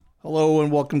Hello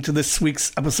and welcome to this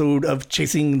week's episode of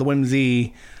Chasing the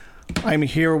Whimsy. I'm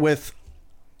here with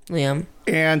Liam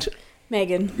and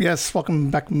Megan. Yes, welcome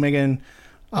back, Megan.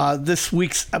 This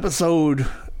week's episode,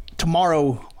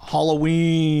 tomorrow,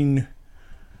 Halloween.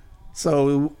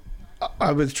 So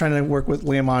I was trying to work with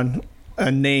Liam on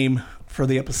a name for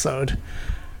the episode.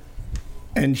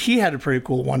 And he had a pretty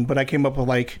cool one, but I came up with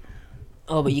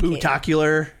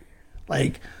Bootacular,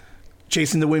 like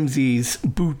Chasing the Whimsies,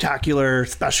 Bootacular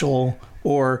Special,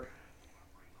 or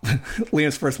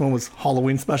Liam's first one was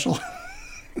Halloween Special.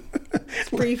 It's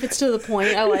brief, it's to the point.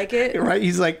 I like it. Right?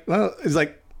 He's like,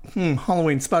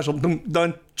 Halloween Special, boom,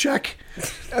 done, check.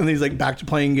 And then he's like back to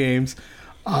playing games.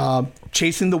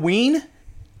 Chasing the Ween.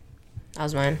 That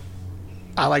was mine.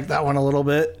 I like that one a little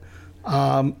bit.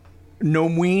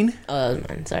 Gnome Ween. Oh, that was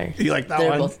mine. Sorry. You like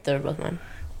that one? They were both mine.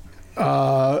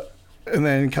 And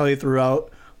then Kelly threw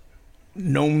out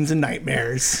Gnomes and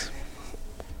Nightmares.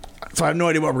 So I have no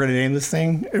idea what we're going to name this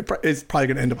thing. It's probably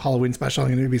going to end up Halloween Special.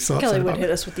 I'm going to be so upset Kelly would about hit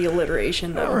it. us with the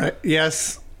alliteration, though. Right.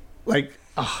 Yes. Like,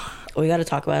 We got to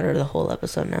talk about her the whole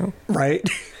episode now. right.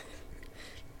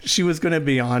 She was going to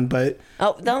be on, but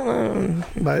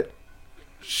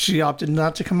she opted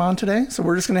not to come on today. So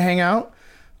we're just going to hang out.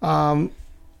 I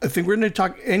think we're going to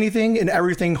talk anything and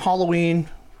everything Halloween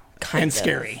and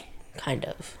scary. Kind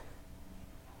of.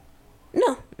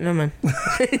 No, never mind.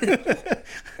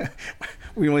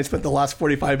 We only spent the last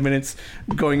 45 minutes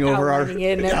going over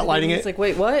outlining it. It's like,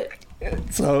 wait, what?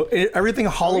 So everything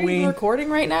Halloween. Are we recording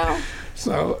right now?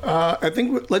 So I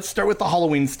think let's start with the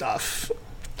Halloween stuff.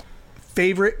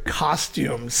 Favorite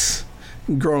costumes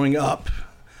growing up.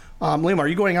 Liam, are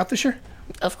you going out this year?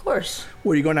 Of course.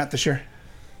 Where are you going out this year?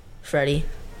 Freddy.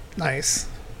 Nice.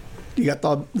 You got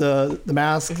the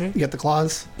mask. Mm-hmm. You got the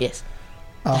claws. Yes.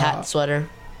 The hat, sweater.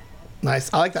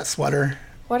 Nice. I like that sweater.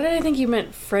 Why did I think you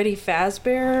meant Freddy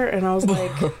Fazbear? And I was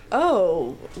like,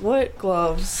 oh, what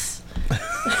gloves?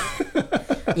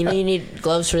 You need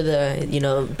gloves for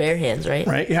the, bare hands, right?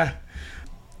 Right, yeah.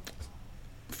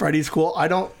 Freddy's cool. I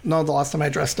don't know the last time I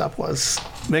dressed up was.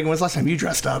 Megan, when's the last time you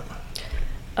dressed up?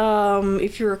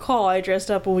 If you recall, I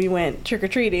dressed up when we went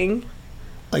trick-or-treating.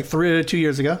 Like 2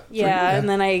 years ago? Yeah, and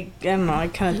then I don't know, I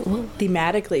kind of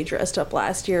thematically dressed up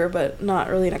last year, but not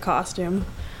really in a costume.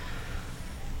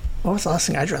 What was the last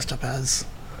thing I dressed up as?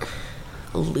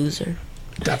 A loser.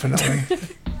 Definitely.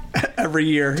 Every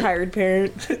year. Tired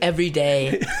parent. Every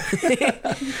day.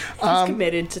 He's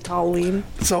committed to Halloween.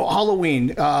 So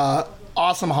Halloween,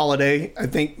 awesome holiday. I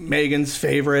think Megan's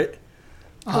favorite.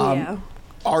 Yeah.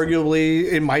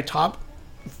 Arguably in my top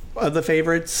of the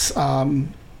favorites. Right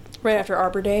after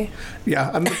Arbor Day. Yeah,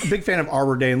 I'm a big fan of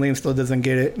Arbor Day, and Liam still doesn't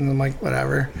get it. And I'm like,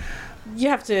 whatever. You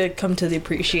have to come to the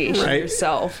appreciation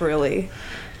yourself, really.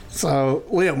 So,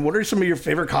 Liam, what are some of your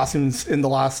favorite costumes in the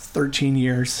last 13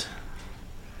 years?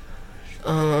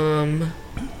 13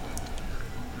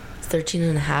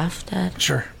 and a half, Dad?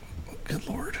 Sure. Good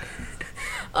Lord.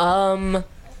 I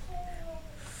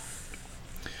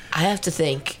have to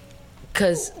think,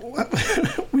 because...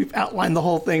 We've outlined the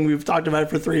whole thing. We've talked about it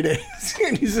for 3 days.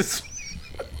 And he's just...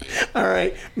 All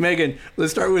right, Megan,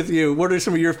 let's start with you. What are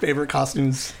some of your favorite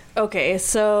costumes? Okay,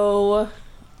 so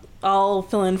I'll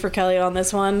fill in for Kelly on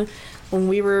this one. When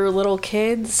we were little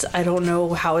kids, I don't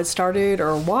know how it started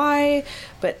or why,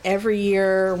 but every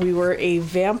year we were a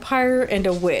vampire and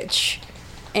a witch.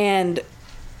 And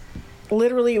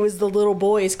literally it was the little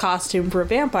boy's costume for a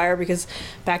vampire, because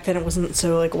back then it wasn't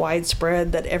so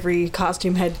widespread that every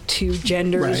costume had two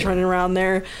genders running around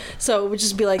there. So it would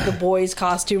just be the boy's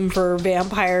costume for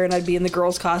vampire, and I'd be in the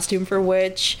girl's costume for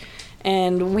witch.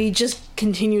 And we just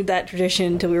continued that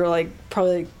tradition until we were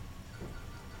probably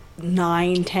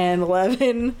 9, 10,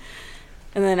 11.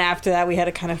 And then after that we had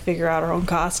to kind of figure out our own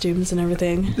costumes and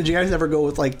everything. Did you guys ever go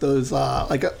with those you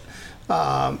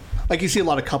see a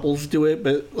lot of couples do it,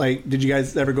 but did you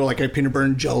guys ever go a peanut butter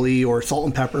and jelly or salt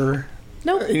and pepper?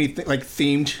 No. Anything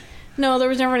themed? No, there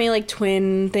was never any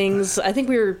twin things. I think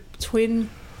we were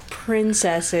twin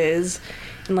princesses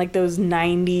in those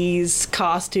 90s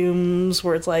costumes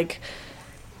where it's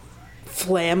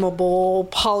flammable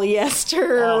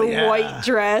polyester white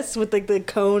dress with the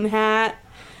cone hat.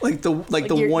 The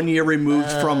 1 year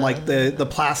removed from the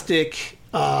plastic.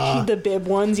 The bib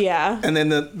ones, yeah. And then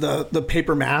the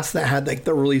paper mask that had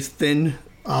the really thin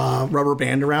rubber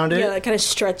band around it. Yeah, that kind of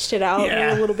stretched it out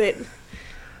a little bit.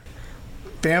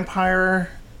 Vampire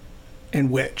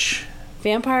and witch.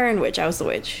 Vampire and witch. I was the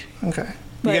witch. Okay.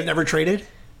 You guys never traded?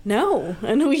 No.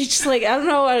 And we just I don't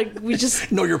know, we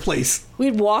just... Know your place.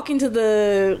 We'd walk into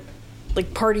the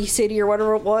like Party City or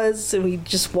whatever it was, and we'd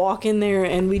just walk in there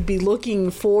and we'd be looking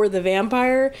for the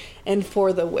vampire and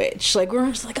for the witch. Like, we're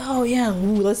just like, oh yeah,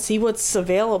 let's see what's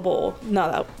available.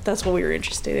 No, that's what we were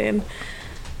interested in,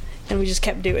 and we just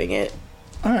kept doing it.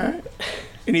 All right.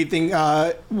 Anything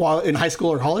while in high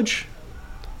school or college?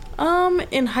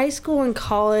 In high school and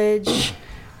college,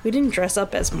 we didn't dress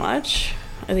up as much.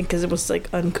 I think because it was like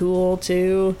uncool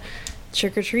to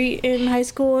trick or treat in high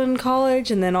school and college,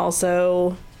 and then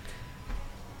also,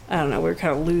 I don't know, we were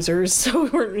kind of losers, so we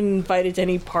weren't invited to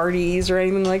any parties or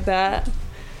anything like that.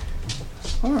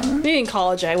 All right. Maybe in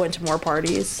college I went to more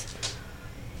parties.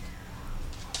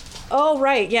 Oh,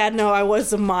 right. Yeah, no, I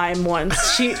was a mime once.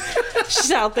 She's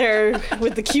out there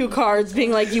with the cue cards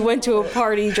being like, you went to a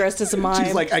party dressed as a mime.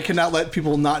 She's like, I cannot let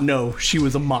people not know she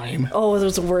was a mime. Oh, it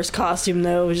was the worst costume,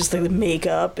 though. It was just like the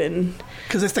makeup and...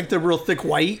 Because it's like the real thick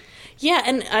white. Yeah,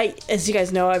 and as you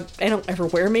guys know, I don't ever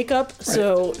wear makeup,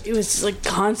 so it was like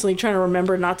constantly trying to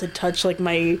remember not to touch like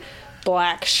my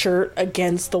black shirt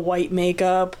against the white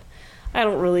makeup. I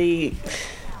don't really...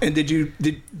 And do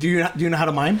you know how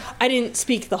to mime? I didn't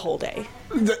speak the whole day.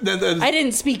 I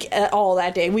didn't speak at all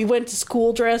that day. We went to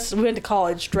school dressed. We went to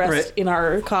college dressed in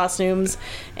our costumes,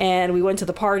 and we went to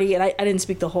the party. And I didn't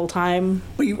speak the whole time.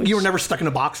 But you were never stuck in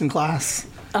a box in class.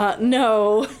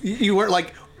 No. You weren't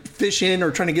like fishing or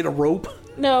trying to get a rope.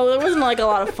 No, there wasn't like a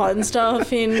lot of fun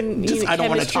stuff in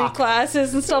chemistry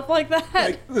classes and stuff like that.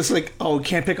 Like, it's like, oh,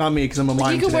 can't pick on me because I'm a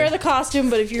mime. You can wear the costume,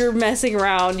 but if you're messing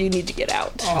around, you need to get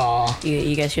out. Aww.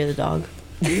 You guys hear the dog?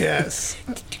 Yes.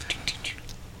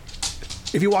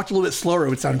 If you walked a little bit slower, it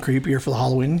would sound creepier for the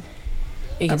Halloween.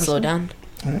 You can slow down.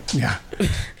 Yeah.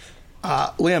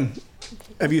 Liam,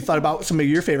 have you thought about some of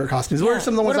your favorite costumes? What are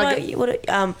some of the ones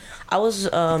I was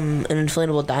an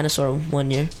inflatable dinosaur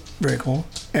one year. Very cool.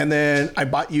 And then I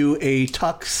bought you a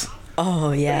tux.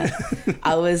 Oh yeah,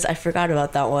 I forgot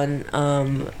about that one.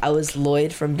 I was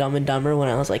Lloyd from Dumb and Dumber when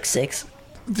I was like 6.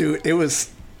 Dude, it was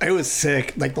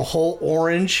sick. Like the whole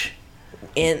orange.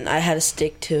 And I had a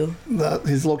stick too.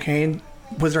 His little cane.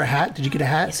 Was there a hat? Did you get a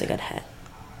hat? Yes, I got a hat.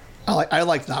 I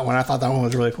liked that one. I thought that one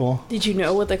was really cool. Did you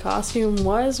know what the costume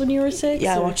was when you were 6?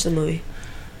 Yeah, I watched the movie.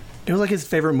 It was like his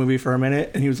favorite movie for a minute,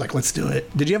 and he was like, "Let's do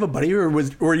it." Did you have a buddy, or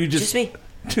were you just me?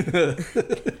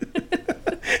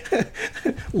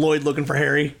 Lloyd looking for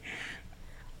Harry?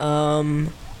 I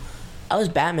was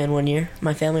Batman one year.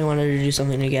 My family wanted to do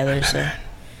something together,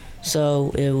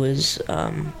 so it was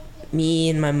me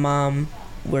and my mom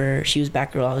she was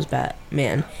Batgirl, I was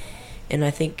Batman, and I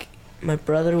think my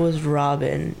brother was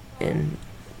Robin and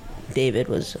David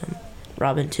was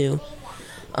Robin too.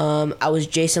 I was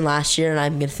Jason last year, and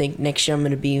I'm gonna think next year I'm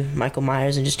gonna be Michael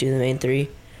Myers and just do the main 3.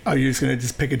 Oh, you're just gonna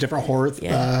pick a different horror,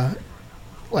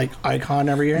 like icon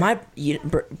every year?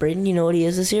 Braden, you know what he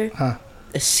is this year? Huh?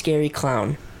 A scary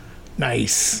clown.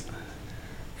 Nice.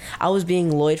 I was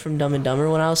being Lloyd from Dumb and Dumber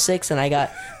when I was 6, and I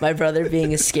got my brother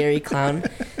being a scary clown.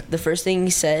 The first thing he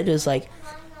said was like,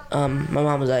 my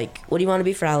mom was like, "What do you want to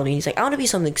be for Halloween?" He's like, "I want to be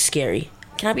something scary.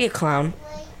 Can I be a clown?"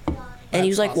 And he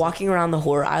was like walking around the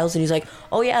horror aisles, and he's like,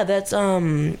 "Oh yeah, that's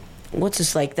what's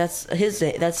this like? That's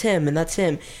him, and that's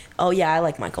him. Oh yeah, I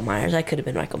like Michael Myers. I could have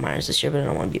been Michael Myers this year, but I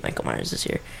don't want to be Michael Myers this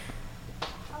year."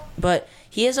 But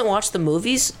he hasn't watched the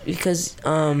movies because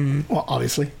well,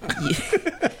 obviously.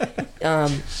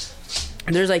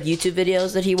 There's like YouTube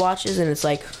videos that he watches, and it's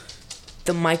like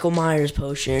the Michael Myers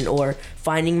potion or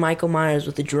finding Michael Myers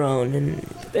with a drone, and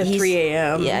at 3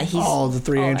 a.m. Yeah, the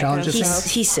 3 a.m. challenges.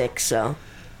 He's 6, so.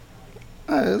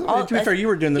 To be fair, you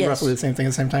were doing roughly the same thing at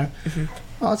the same time. Mm-hmm.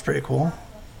 Oh, that's pretty cool.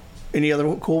 Any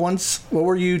other cool ones? What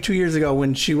were you 2 years ago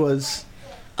when she was?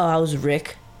 Oh, I was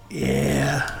Rick.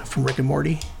 Yeah, from Rick and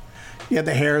Morty. You had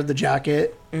the hair, the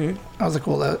jacket. Mm-hmm. That was a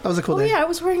cool day. Oh yeah, I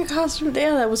was wearing a costume.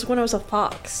 Yeah, that was when I was a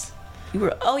fox. You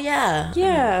were. Oh yeah.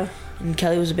 Yeah. And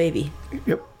Kelly was a baby.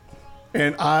 Yep.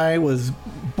 And I was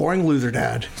boring loser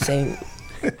dad. Same.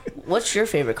 What's your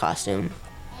favorite costume?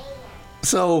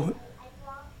 So,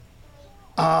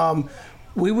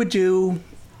 we would do,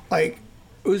 like,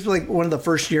 it was like one of the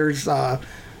first years, like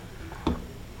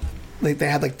they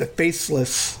had like the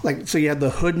faceless, like, so you had the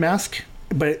hood mask,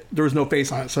 but there was no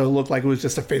face on it, so it looked like it was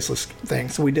just a faceless thing.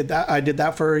 So we did that. I did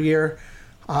that for a year,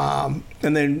 and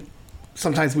then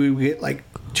sometimes we would get like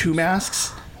 2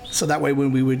 masks, so that way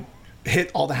when we would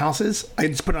hit all the houses, I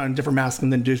just put on a different mask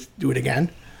and then just do it again.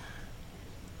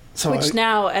 So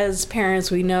now, as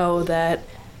parents, we know that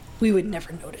we would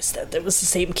never notice that it was the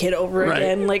same kid over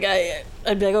again. Like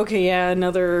I'd be like, okay, yeah,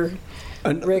 another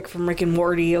Rick from Rick and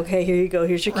Morty. Okay, here you go.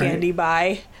 Here's your candy.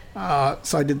 Bye.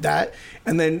 So I did that,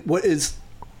 and then what is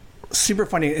super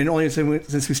funny, and only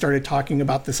since we started talking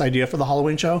about this idea for the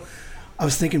Halloween show, I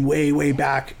was thinking way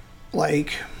back,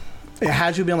 like it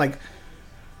had to have been like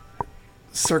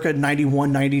circa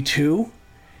 91, 92.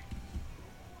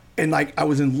 And like I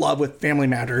was in love with Family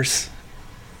Matters.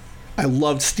 I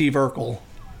loved Steve Urkel.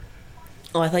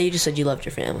 Oh, I thought you just said you loved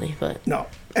your family, but No.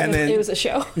 And then it was a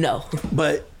show. no.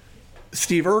 but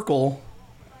Steve Urkel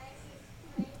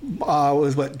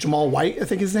was what, Jamal White, I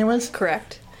think his name was?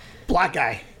 Correct. Black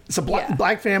guy. It's a Yeah.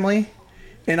 black family.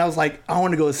 And I was like, I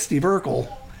want to go with Steve Urkel.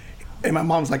 And my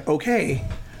mom's like, okay.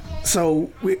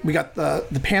 So we got the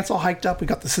pants all hiked up. We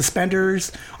got the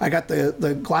suspenders. I got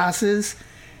the glasses.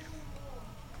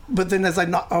 But then as I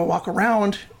walk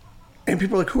around, and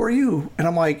people are like, who are you? And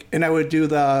I'm like, and I would do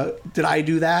did I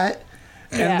do that?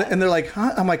 And they're like,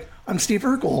 huh? I'm like, I'm Steve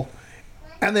Urkel.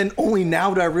 And then only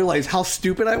now do I realize how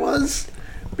stupid I was.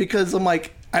 Because I'm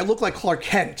like, I look like Clark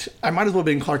Kent. I might as well have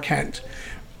been Clark Kent.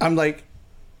 I'm like,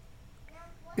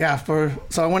 yeah, so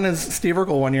I went as Steve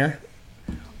Urkel one year.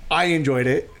 I enjoyed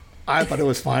it. I thought it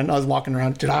was fun. I was walking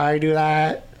around. Did I do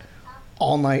that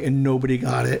all night and nobody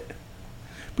got it?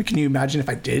 But can you imagine if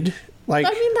I did? Like,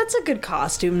 I mean, that's a good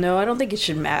costume, though. I don't think it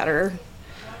should matter.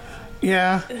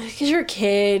 yeah. Because you're a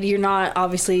kid. You're not,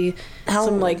 obviously,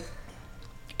 some, like,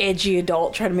 edgy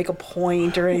adult trying to make a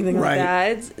point or anything Right. like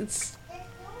that. It's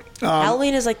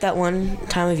Halloween is like that one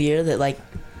time of year that like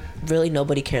really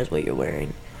nobody cares what you're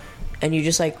wearing. And you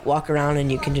just like walk around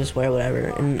and you can just wear whatever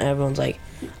and everyone's like,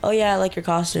 oh yeah, I like your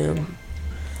costume.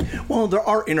 Well, there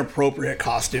are inappropriate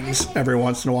costumes every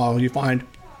once in a while you find.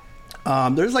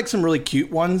 There's like some really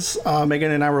cute ones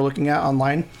Megan and I were looking at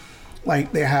online.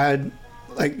 Like they had,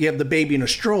 like you have the baby in a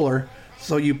stroller,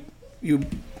 so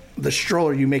the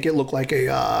stroller you make it look like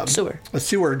a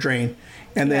sewer drain,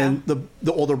 and then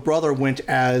the older brother went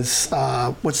as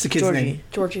what's the kid's name?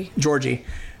 Georgie.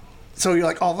 So you're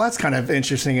like, oh, that's kind of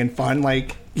interesting and fun.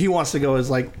 Like he wants to go as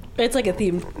like, it's like a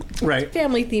themed, right,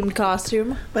 family themed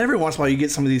costume. But every once in a while you get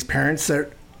some of these parents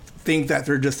that think that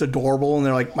they're just adorable and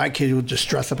they're like, my kid would just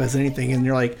dress up as anything, and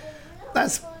you're like,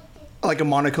 that's like a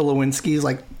Monica Lewinsky's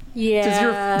like,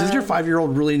 yeah. Does your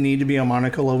 5-year-old really need to be a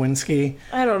Monica Lewinsky?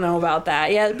 I don't know about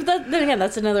that. Yeah, but then again,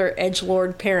 that's another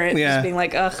edgelord parent just being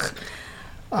like, ugh.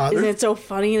 Isn't it so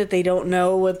funny that they don't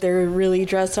know what they're really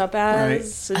dressed up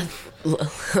as?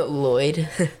 Right. Lloyd.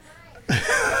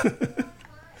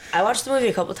 I watched the movie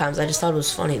a couple times. I just thought it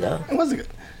was funny though. It was good.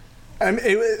 I mean,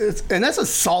 and that's a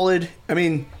solid. I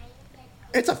mean,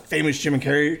 it's a famous Jim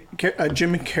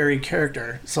Carrey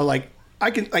character. So like,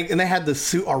 I can like, and they had the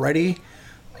suit already.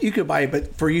 You could buy it,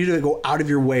 but for you to go out of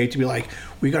your way to be like,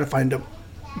 we got to find a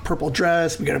purple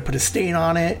dress, we got to put a stain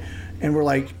on it, and we're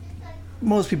like,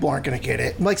 most people aren't going to get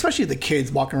it. Like, especially the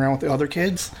kids walking around with the other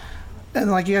kids. And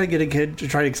like, you got to get a kid to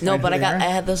try to explain. No, but I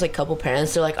had those like couple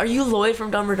parents. They're like, "Are you Lloyd from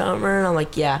Dumb and Dumber?" And I'm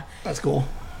like, "Yeah." That's cool.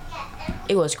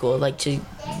 It was cool, like to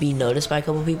be noticed by a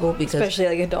couple people because especially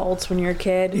like adults when you're a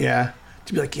kid. Yeah,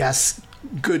 to be like, yes,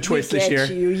 good choice this year.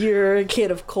 You're a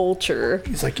kid of culture.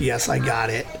 He's like, yes, I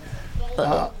got it.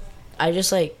 I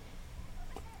just like,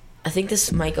 I think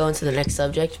this might go into the next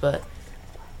subject, but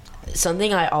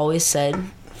something I always said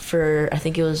for, I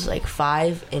think it was like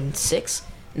 5 and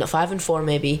 4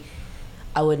 maybe,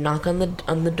 I would knock on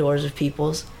the doors of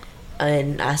people's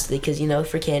and ask because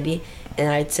for candy, and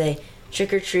I'd say,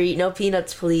 trick or treat, no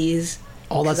peanuts please.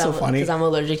 Oh, that's so funny. Because I'm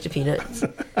allergic to peanuts.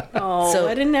 Oh, so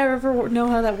I didn't ever know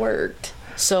how that worked.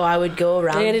 So I would go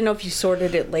around. I didn't know if you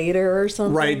sorted it later or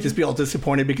something. Right, just be all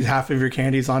disappointed because half of your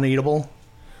candy is uneatable.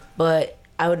 But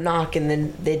I would knock, and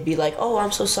then they'd be like, "Oh,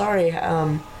 I'm so sorry,"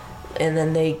 and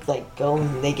then they like go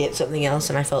and they get something else,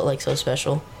 and I felt like so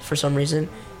special for some reason.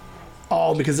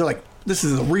 Oh, because they're like, "This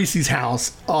is a Reese's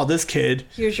house." Oh, this kid.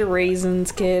 Here's your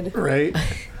raisins, kid. Right.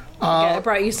 I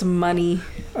brought you some money.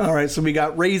 All right, so we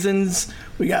got raisins,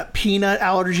 we got peanut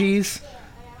allergies,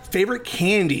 favorite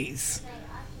candies.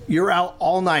 You're out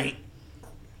all night.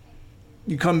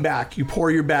 You come back, you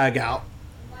pour your bag out.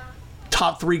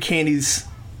 Top 3 candies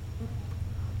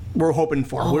we're hoping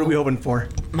for. What are we hoping for?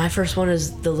 My first one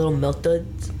is the little Milk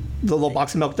Duds. The little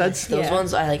box of Milk Duds? Those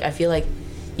ones, I feel like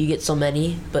you get so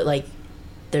many, but like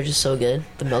they're just so good.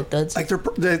 The Milk Duds. Like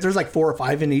there's like 4 or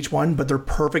 5 in each one, but they're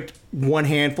perfect. One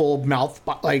handful mouth.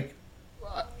 Like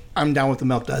I'm down with the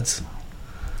Milk Duds.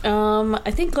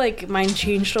 I think like mine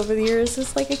changed over the years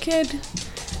as like a kid.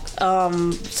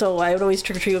 So I would always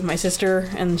trick or treat with my sister,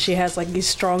 and she has like these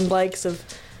strong likes of,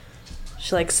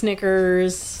 she likes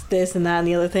Snickers, this and that and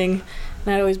the other thing,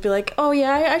 and I'd always be like, oh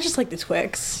yeah, I just like the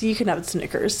Twix. You can have the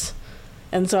Snickers,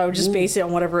 and so I would just base it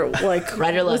on whatever it, like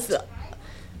right or left.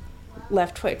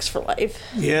 Left Twix for life.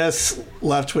 Yes,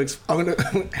 left Twix. I'm gonna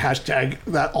hashtag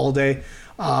that all day.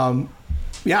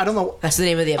 Yeah, I don't know. That's the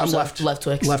name of the episode. left. Left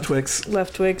Twix. Left Twix.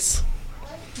 Left Twix.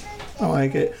 I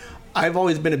like it. I've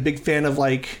always been a big fan of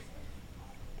like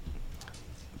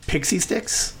pixie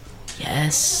sticks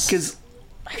Yes. because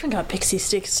I haven't got pixie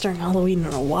sticks during Halloween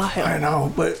in a while. I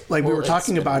know, but like we Well, were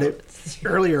talking about it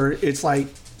earlier. It's like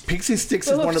pixie sticks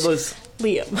is one of those.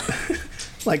 Liam.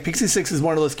 Like pixie sticks is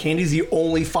one of those candies you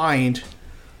only find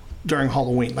during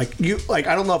Halloween. Like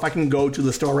I don't know if I can go to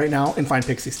the store right now and find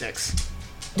pixie sticks.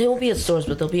 They won't be at stores,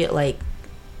 but they'll be at like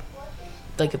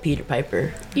a Peter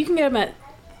Piper. You can get them at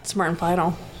Smart and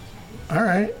Final. All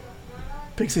right,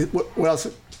 pixie. What else?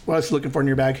 What else are you looking for in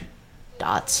your bag?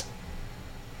 Dots.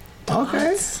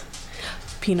 Okay.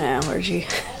 Peanut allergy.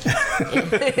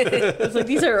 It's like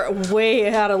these are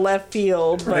way out of left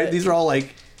field. But Right. These are all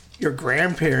like your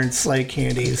grandparents' like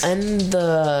candies. And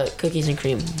the cookies and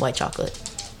cream white chocolate.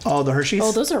 Oh, the Hershey's.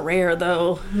 oh, those are rare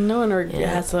though. No one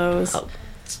has those. Oh.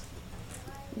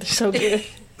 They're so good.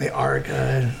 They are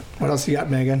good. What else you got,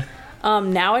 Megan?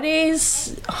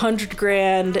 Nowadays, 100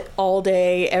 grand all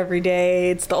day, every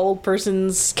day. It's the old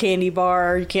person's candy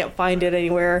bar. You can't find it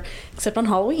anywhere except on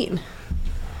Halloween.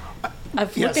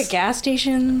 I've looked Yes. at gas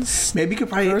stations, Maybe you could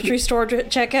probably grocery store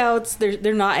checkouts.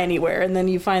 They're not anywhere, and then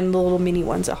you find the little mini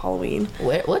ones at Halloween.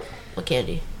 Where? What? What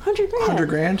candy? 100 grand. 100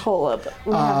 grand? Hold up.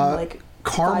 We have like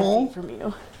caramel. 5 feet from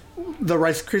you. the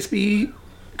Rice Krispie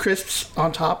crisps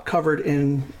on top covered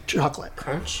in chocolate.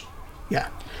 Crunch. Yeah,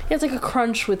 Yeah, it's like a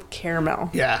crunch with caramel.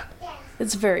 yeah.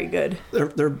 It's very good.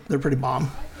 They're pretty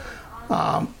bomb.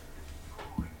 I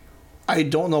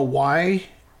don't know why,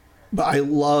 but I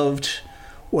loved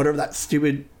whatever that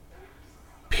stupid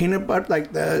peanut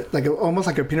butter, almost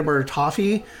like a peanut butter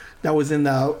toffee that was in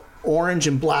the orange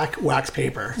and black wax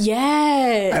paper.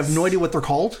 Yes. I have no idea what they're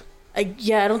called. I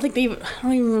don't even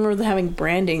remember them having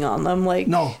branding on them. Like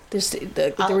No. they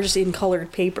were just in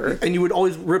colored paper. And you would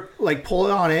always pull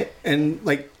it on it, and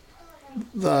like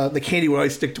the candy would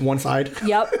always stick to one side.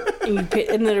 Yep. And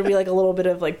then there'd be like a little bit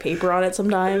of like paper on it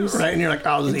sometimes. Right, and you're like,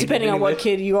 oh, Depending on what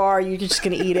kid you are, you're just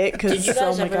gonna eat it Did because you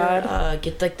guys oh my god. ever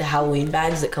get like the Halloween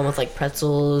bags that come with like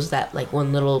pretzels, that like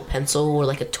one little pencil or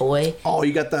like a toy? Oh,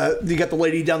 you got the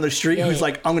lady down the street Yeah, who's yeah.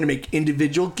 like, I'm gonna make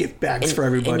individual gift bags for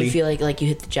And everybody. you feel like you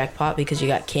hit the jackpot because you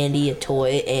got candy, a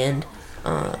toy, and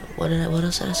what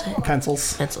else did I say?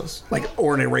 Pencils, Pencils. like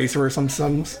or an eraser or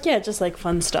some. Yeah, just like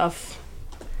fun stuff.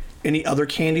 Any other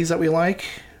candies that we like?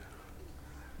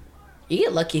 You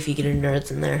get lucky if you get a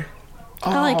Nerds in there.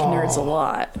 I like nerds a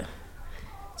lot.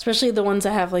 Especially the ones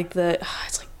that have like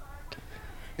it's like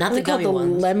Not what the are they called? gummy The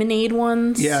ones. lemonade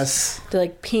ones. Yes. They're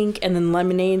like pink and then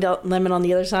lemon on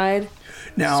the other side.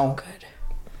 Now, Good.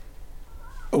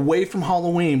 away from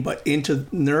Halloween, but into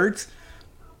Nerds.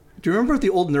 Do you remember what the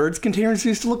old Nerds containers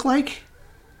used to look like?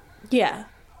 Yeah.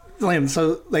 Liam,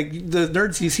 so like the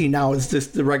Nerds you see now is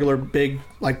just the regular big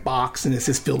like box, and it's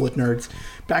just filled with Nerds.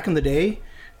 Back in the day,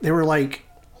 they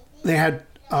had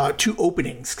 2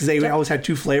 openings because they always had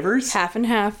 2 flavors. Half and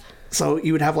half. So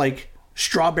you would have like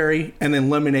strawberry and then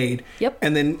lemonade. Yep.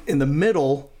 And then in the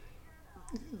middle,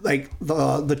 like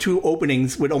the 2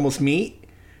 openings would almost meet,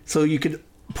 so you could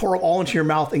pour it all into your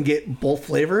mouth and get both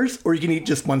flavors, or you can eat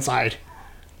just one side.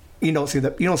 You don't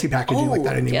see packaging like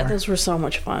that anymore. Yeah, those were so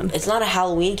much fun. It's not a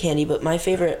Halloween candy, but my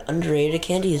favorite underrated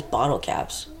candy is bottle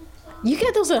caps. You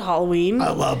get those at Halloween. I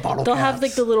love bottle They'll caps. have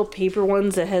like the little paper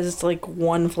ones that has like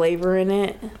one flavor in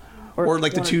it. Or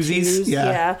like the one twosies, twos,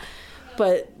 yeah.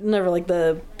 But never like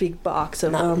the big box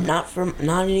of them. Not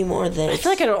anymore. I feel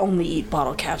like I don't only eat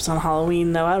bottle caps on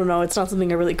Halloween though. I don't know. It's not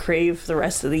something I really crave the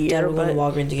rest of the year. Yeah, we're going to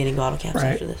But Walgreens and getting bottle caps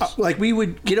Right. after this. Like we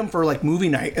would get them for like movie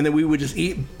night, and then we would just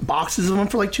eat boxes of them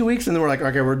for like 2 weeks, and then we're like,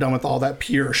 okay, we're done with all that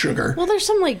pure sugar. well, there's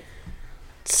some like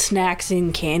snacks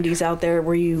and candies out there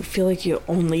where you feel like you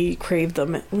only crave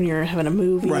them when you're having a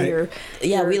movie Right. or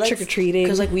Yeah, we like trick or treating.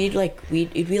 because like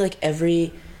it'd be like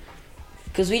every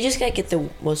because we just gotta get the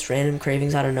most random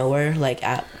cravings out of nowhere. Like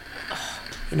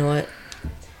you know what?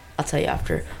 I'll tell you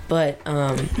after. But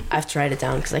I've tried it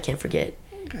down because I can't forget.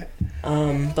 Okay.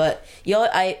 But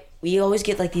we always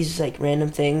get like these like random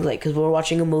things like because we're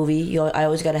watching a movie. I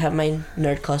always gotta have my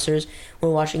nerd clusters. When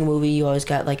we're watching a movie. You always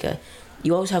have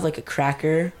like a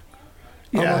cracker.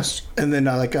 Yeah, Almost. and then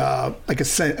like a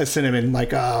cinnamon,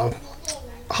 like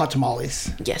hot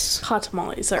tamales. Yes. hot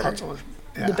tamales are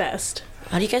Yeah. the best.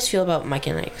 How do you guys feel about Mike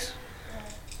and Ike's?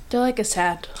 They're like a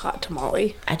sad hot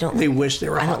tamale. I don't. They wish they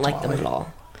were. I hot don't like them tamale. at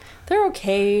all. They're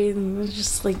okay. They're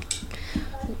just like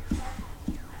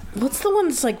what's the one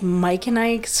that's like Mike and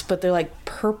Ike's, but they're like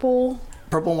purple?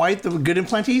 Purple and white, the good and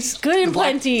plenties. Good and The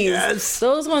black- plenties. Yes.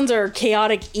 Those ones are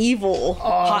chaotic evil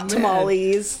hot man.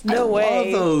 tamales. No way.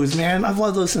 I love those, man. I've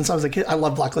loved those since I was a kid. I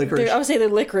love black licorice. I would say they're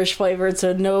licorice flavored,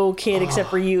 so no kid except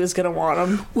for you is gonna want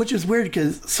them. Which is weird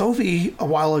because Sophie, a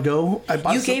while ago, I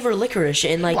bought You some gave her licorice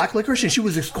and like black licorice and she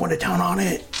was just going to town on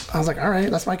it. I was like, all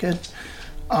right, that's my kid.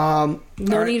 No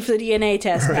need for the DNA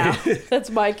test now. That's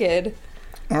my kid.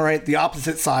 All right, the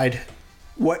opposite side.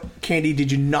 What candy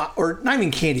did you not, or not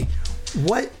even candy,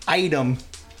 what item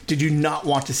did you not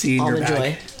want to see in your Almond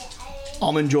bag? Joy.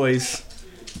 Almond Joys.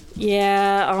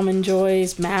 Yeah, Almond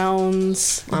Joys,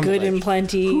 Mounds, I'm Good allergic. and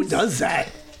Plenty. Who does that?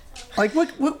 Like,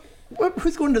 what,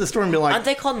 who's going to the store and be like, Aren't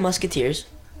they called musketeers?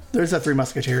 there's the Three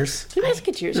Musketeers. The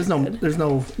Musketeers There's are no, good. there's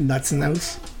no nuts in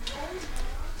those.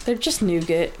 They're just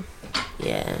nougat.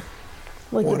 Yeah.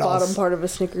 Like What the bottom else? part of a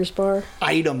Snickers bar.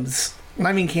 Items.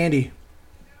 Not even candy.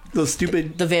 Those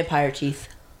stupid The vampire teeth.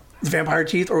 vampire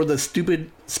teeth or the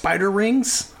stupid spider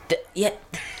rings. Yeah.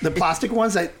 The plastic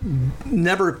ones that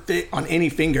never fit on any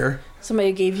finger.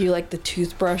 Somebody gave you like the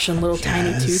toothbrush and little tiny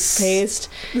Yes. toothpaste.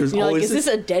 There's You're like, always is this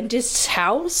a dentist's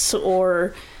house,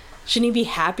 or shouldn't he be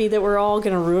happy that we're all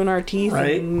gonna ruin our teeth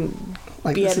Right. and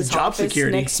like be this at is his job office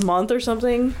security. next month or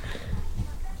something?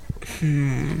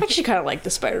 I actually kind of like the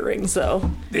spider rings though.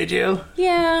 Did you?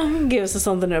 Yeah, give us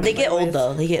something to They play get old with.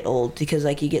 though. They get old because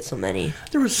like you get so many.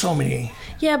 There were so many.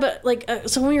 Yeah, but like,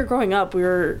 so when we were growing up, we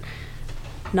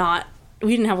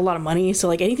didn't have a lot of money, so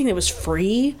like anything that was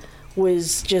free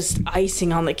was just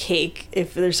icing on the cake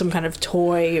if there's some kind of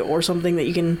toy or something that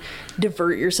you can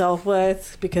divert yourself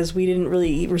with, because we didn't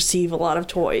really receive a lot of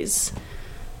toys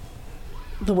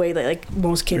the way that like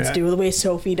most kids Yeah. do, the way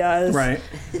Sophie does. Right.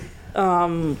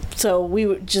 So we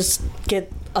would just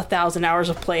get 1,000 hours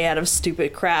of play out of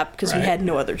stupid crap because we Right. had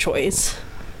no other choice.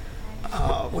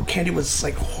 What candy was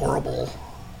like horrible?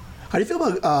 How do you feel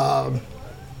about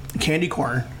candy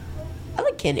corn? I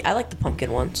like candy. I like the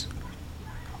pumpkin ones.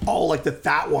 Oh, like the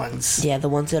fat ones. Yeah, the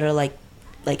ones that are like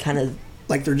kind of,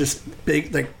 Like they're just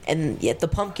big. Like and yeah, the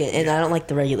pumpkin. And I don't like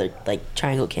the regular like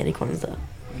triangle candy corns though.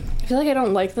 I feel like I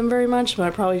don't like them very much, but I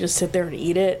probably just sit there and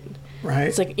eat it. right.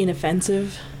 It's like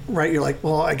inoffensive. right. You're like,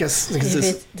 well, I guess because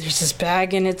this. There's this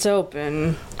bag and it's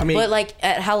open. I mean, But like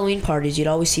at Halloween parties, you'd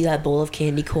always see that bowl of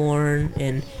candy corn.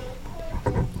 And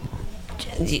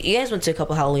you guys went to a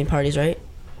couple Halloween parties, right?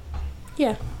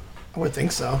 Yeah. I would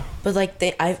think so. But like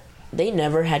they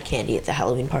never had candy at the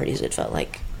Halloween parties. It felt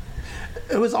like.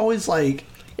 It was always like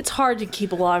It's hard to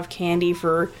keep a lot of candy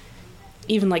for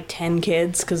even like 10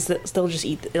 kids because they'll just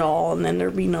eat it all and then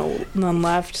there'll be none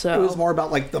left. So it was more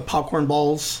about like the popcorn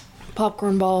balls.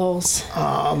 popcorn balls.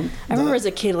 I remember as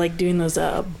a kid like doing those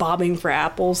bobbing for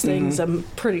apples things. I'm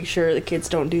pretty sure the kids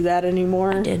don't do that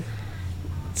anymore. I did.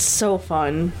 It's so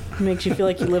fun. It makes you feel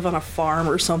like you live on a farm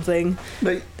or something.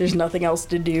 But There's nothing else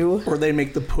to do. or they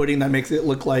make the pudding that makes it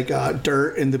look like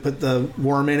dirt, and they put the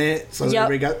worm in it, so Yep.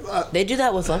 everybody got They do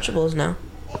that with Lunchables now.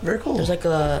 very cool. There's like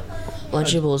a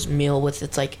Lunchables meal with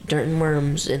it's like dirt and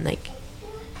worms, and like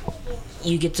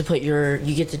you get to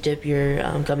dip your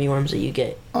gummy worms that you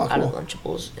get Oh, out of cool.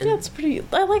 Lunchables. And Yeah, it's pretty.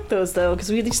 I like those though because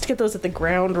we used to get those at the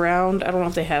Ground Round. I don't know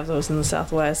if they have those in the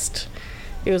Southwest.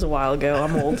 It was a while ago.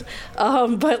 I'm old,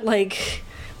 but like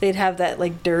they'd have that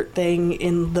like dirt thing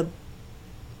in the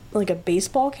like a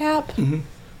baseball cap,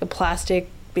 a plastic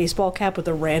baseball cap with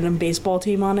a random baseball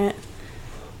team on it.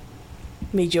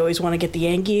 Made you always want to get the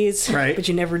Yankees, Right. But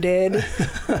you never did.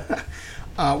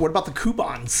 What about the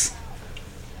coupons?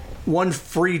 One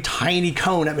free tiny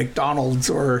cone at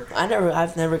McDonald's, or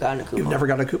I've never gotten a coupon. you've never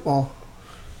got a coupon.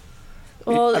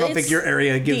 Well, I don't it's think your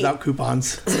area gives the- out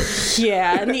coupons.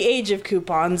 Yeah, in the age of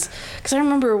coupons. Because I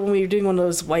remember when we were doing one of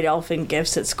those white elephant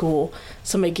gifts at school,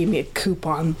 somebody gave me a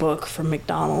coupon book from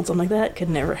McDonald's. I'm like, that could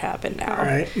never happen now.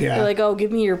 Right, yeah. They're like, oh,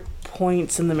 give me your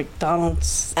points in the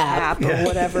McDonald's app Yeah. or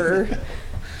whatever.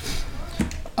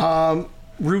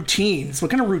 Routines. What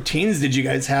kind of routines did you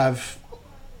guys have?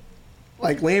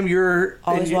 Like, Liam, you're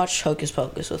Always watch Hocus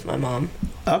Pocus with my mom.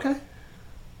 Okay.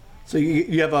 So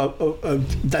you have a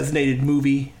designated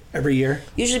movie every year?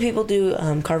 Usually people do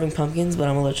carving pumpkins, but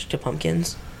I'm allergic to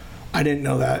pumpkins. I didn't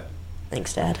know that.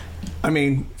 Thanks, Dad. I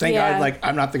mean, thank Yeah. God, like,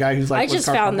 I'm not the guy who's like, I "Let's just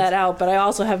carve found that pumpkins." out, but I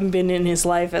also haven't been in his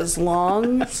life as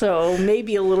long, so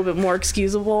maybe a little bit more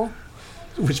excusable.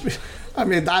 Which, I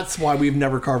mean, that's why we've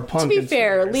never carved To pumpkins. be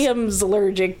fair, for years. Liam's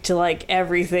allergic to like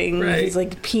everything. Right. He's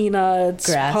like peanuts,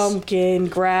 Grass. pumpkin,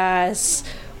 grass,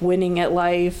 winning at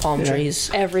life, Palm Yeah. trees.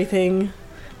 everything.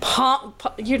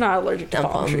 You're not allergic to I'm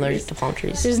palm trees. allergic to palm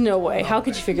trees. There's no way. How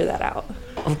could you figure that out?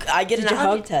 I get an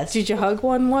allergy test. Did you hug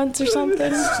one once or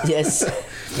something? Yes.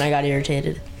 And I got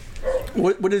irritated.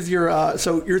 What is your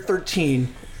so you're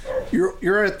 13.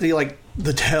 You're at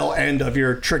the tail end of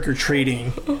your trick or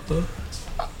treating.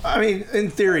 I mean, in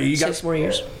theory, you got 6 more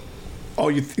years. Oh,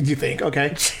 you think?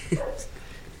 Okay.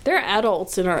 There are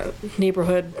adults in our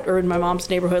neighborhood, or in my mom's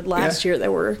neighborhood last year,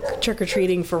 that were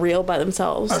trick-or-treating for real by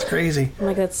themselves. That's crazy. I'm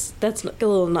like, that's a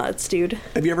little nuts, dude.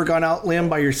 Have you ever gone out, Liam,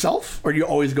 by yourself, or do you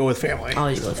always go with family?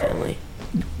 Always go with family.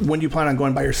 When do you plan on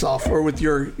going by yourself, or with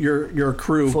your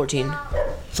crew? 14.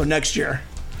 So next year.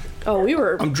 Oh, we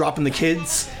were... I'm dropping the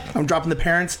kids. I'm dropping the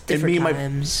parents. Different and me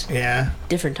times. And yeah.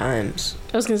 Different times.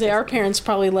 I was going to say, our parents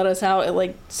probably let us out at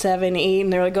like 7, 8,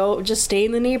 and they're like, oh, just stay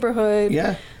in the neighborhood.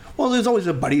 Yeah. Well, there's always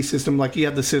a buddy system. Like, you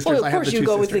have the sisters. Well, I of have course the you two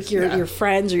go with sisters. like your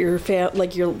friends or your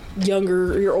like your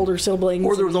younger or your older siblings.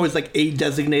 Or there was always like a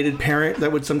designated parent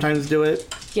that would sometimes do it.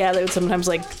 Yeah, they would sometimes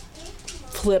like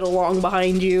flit along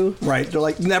behind you. Right. They're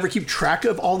like, never keep track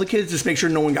of all the kids. Just make sure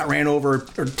no one got ran over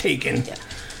or taken.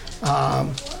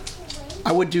 Yeah.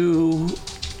 I would do...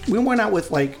 We went out with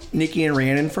like Nikki and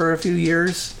Rhiannon for a few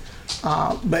years.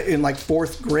 But in like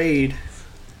 4th grade...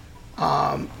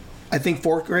 I think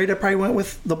 4th grade I probably went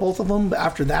with the both of them. But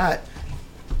after that,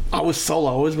 I was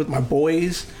solo. I was with my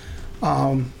boys.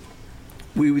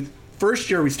 First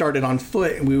year we started on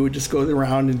foot, and we would just go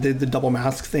around and did the double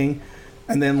mask thing.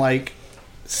 And then like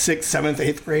 6th, 7th,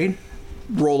 8th grade,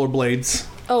 rollerblades.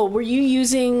 Oh, were you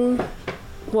using...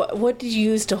 What did you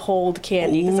use to hold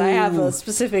candy? Because I have a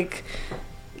specific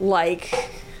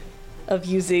of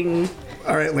using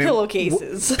All right, Liam.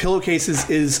 pillowcases. Pillowcases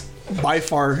is by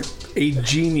far a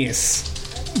genius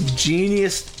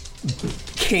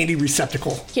candy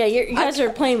receptacle. Yeah, you guys are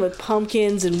playing with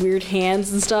pumpkins and weird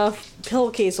hands and stuff.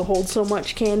 Pillowcase will hold so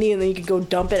much candy, and then you could go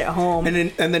dump it at home. And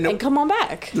then come on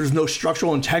back. There's no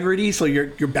structural integrity, so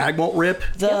your bag won't rip.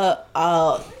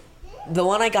 The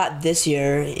one I got this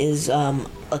year is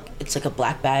it's like a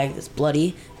black bag that's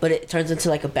bloody, but it turns into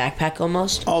like a backpack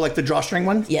almost. Oh, like the drawstring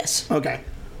one? Yes. Okay.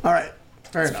 All right.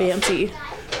 Fair enough. Fancy.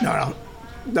 No.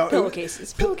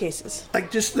 Pillowcases.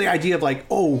 Like just the idea of like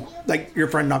your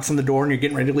friend knocks on the door and you're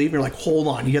getting ready to leave and you're like, hold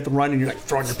on, you have to run and you're like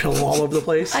throwing your pillow all over the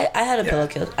place. I had a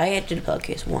pillowcase. I did a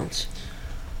pillowcase once.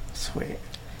 Sweet.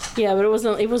 Yeah, but it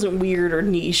wasn't weird or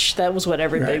niche. That was what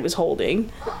everybody Right. was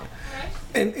holding.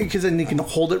 And because then you can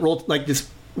hold it, just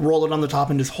roll it on the top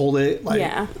and just hold it. Like,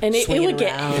 Yeah, and it swing would it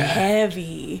get around.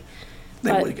 heavy.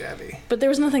 They But- would get heavy. But there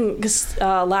was nothing, because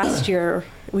last year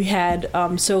we had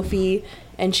Sophie,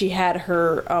 and she had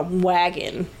her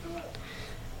wagon.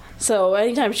 So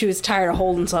anytime she was tired of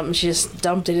holding something, she just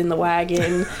dumped it in the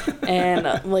wagon. And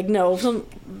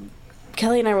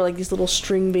Kelly and I were like these little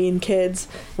string bean kids,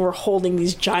 and we're holding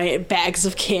these giant bags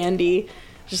of candy,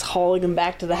 just hauling them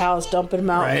back to the house, dumping them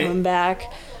out, Right. coming back.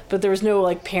 But there was no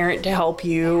like parent to help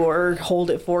you or hold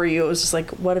it for you. It was just like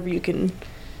whatever you can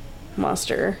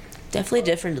muster. Definitely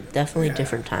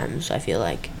different times, I feel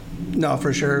like. No,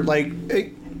 for sure. Like,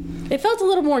 It felt a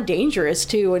little more dangerous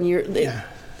too when you're. yeah.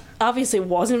 Obviously, it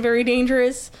wasn't very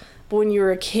dangerous, but when you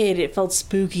were a kid, it felt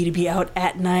spooky to be out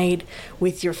at night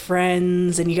with your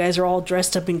friends, and you guys are all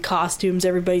dressed up in costumes.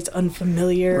 Everybody's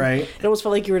unfamiliar. Right. It almost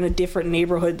felt like you were in a different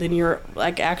neighborhood than your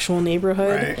like actual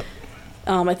neighborhood.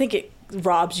 Right. I think it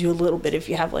robs you a little bit if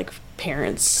you have like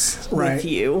parents Right. with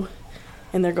you.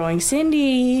 And they're going,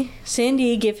 Cindy,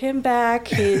 give him back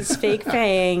his fake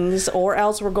fangs, or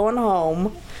else we're going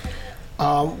home.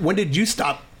 When did you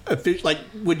stop?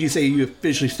 Would you say you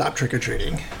officially stopped trick or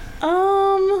treating?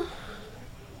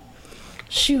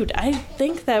 Shoot, I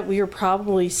think that we were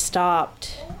probably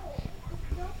stopped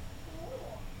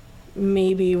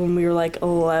maybe when we were like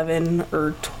 11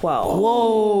 or 12.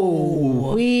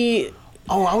 Whoa.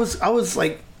 I was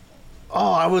like,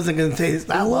 I wasn't gonna say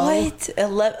that low. What?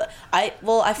 11?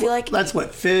 I feel like That's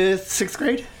what, 5th, 6th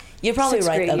grade? you're probably 6th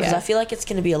right grade, though, because yeah. I feel like it's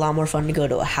gonna be a lot more fun to go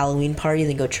to a Halloween party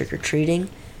than go trick or treating.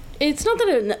 It's not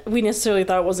that we necessarily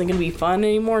thought it wasn't going to be fun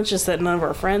anymore. It's just that none of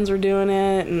our friends were doing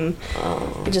it, and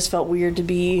it just felt weird to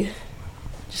be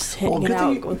just hanging good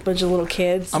out thing with a bunch of little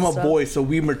kids. I'm and a stuff. boy, so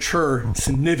we mature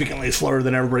significantly slower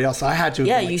than everybody else. I had to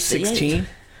Yeah, be like you said- 16,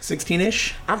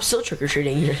 16-ish. I'm still trick or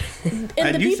treating. And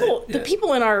And the you people, said- the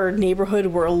people in our neighborhood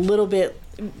were a little bit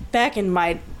back in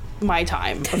my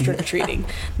time of trick or treating.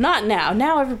 Not now.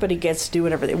 Now everybody gets to do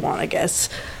whatever they want, I guess,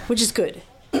 which is good.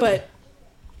 But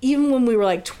even when we were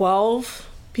like 12,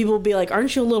 people would be like,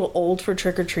 "Aren't you a little old for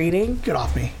trick or treating?" Get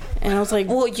off me. And I was like,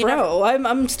 Well, "Bro,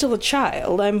 I'm still a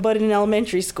child. I'm but in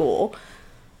elementary school.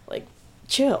 Like,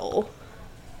 chill."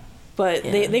 But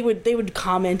Yeah. they would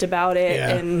comment about it, Yeah.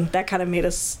 and that kind of made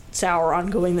us sour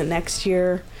on going the next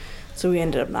year. So we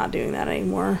ended up not doing that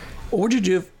anymore. What would you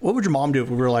do? What would your mom do if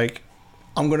we were like,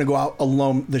 I'm going to go out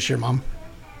alone this year, Mom?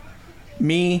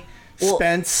 Me,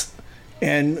 Spence,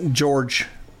 and George.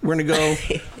 We're gonna go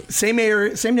same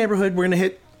area, same neighborhood. We're gonna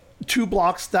hit 2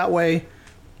 blocks that way,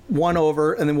 1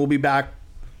 over, and then we'll be back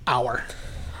hour.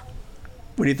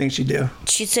 What do you think she'd do?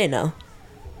 She'd say no.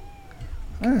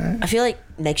 All right. I feel like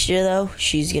next year though,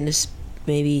 she's gonna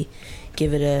maybe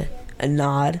give it a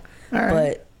nod. All right.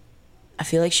 But I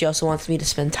feel like she also wants me to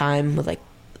spend time with like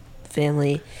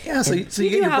family. Yeah, so you You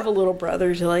get your have a little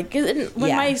brother to like. When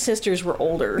Yeah. my sisters were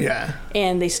older, Yeah.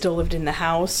 and they still lived in the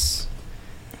house.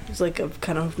 It was like a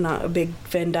kind of not a big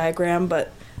Venn diagram,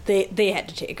 but they had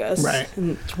to take us Right.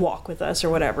 and walk with us or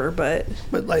whatever. But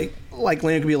like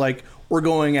Lena could be like, we're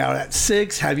going out at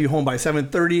 6, have you home by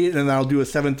 7:30, and then I'll do a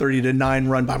 7:30 to 9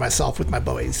 run by myself with my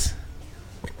boys.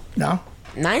 No?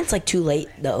 9's like too late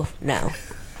though now.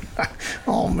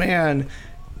 Oh man,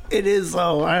 it is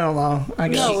though. I don't know. I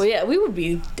guess. no, yeah, we would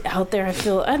be out there. I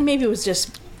feel, and maybe it was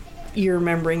just you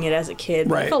remembering it as a kid.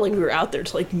 But I Right. felt like we were out there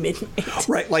till like midnight.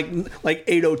 Right, like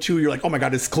 8:02. You're like, oh my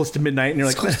god, it's close to midnight, and you're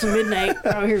like, Close to midnight,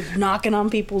 we're out here knocking on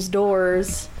people's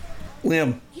doors.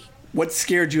 Liam, what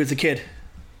scared you as a kid?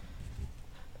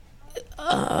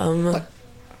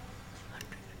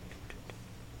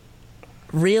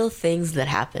 Real things that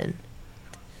happen.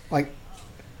 Like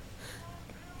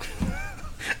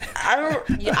I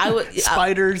don't. I would.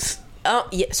 spiders. Oh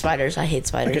yeah, spiders. I hate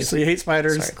spiders. Okay, so you hate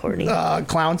spiders. Sorry, Courtney.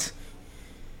 Clowns.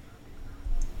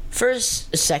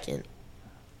 First, second.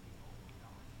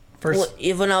 First.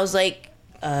 Well, when I was like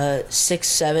 6,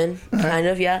 7, kind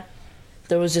of, yeah.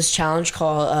 There was this challenge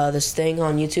called this thing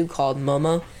on YouTube called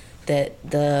Momo that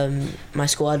my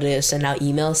school had to send out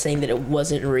emails saying that it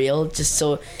wasn't real, just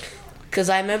so. Because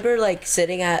I remember like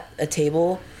sitting at a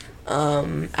table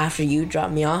after you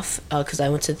dropped me off, because I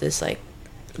went to this like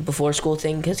before school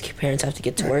thing because parents have to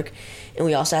get to work, and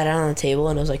we all sat down on the table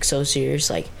and it was like so serious,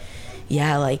 like,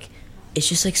 yeah, like it's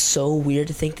just like so weird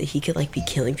to think that he could like be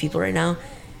killing people right now.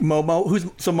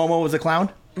 Momo. So Momo was a clown.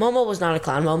 Momo was not a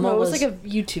clown. Momo No, it was like a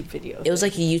YouTube video. It was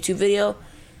like a YouTube video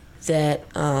that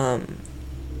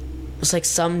was like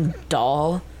some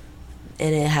doll,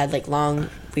 and it had like long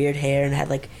weird hair and had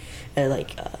like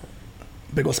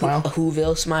Big ol' smile. a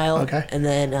Whoville smile. Okay. And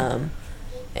then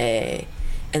and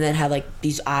then had like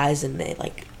these eyes, and they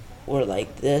like were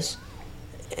like this.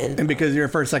 And because you're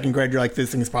in first, second grade, you're like,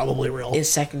 this thing's probably real.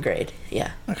 Is second grade,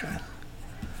 yeah. Okay.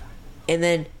 And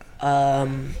then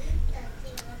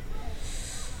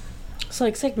So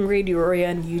like second grade, you were already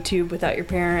on YouTube without your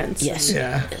parents. yes,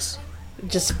 Yeah. yes.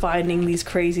 Just finding these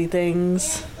crazy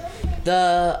things.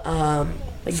 The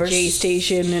Like first, J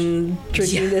Station and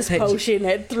drinking Yeah. this potion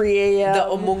at 3 a.m. the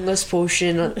Among Us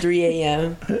potion at 3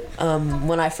 a.m.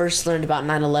 When I first learned about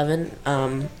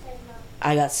 9/11,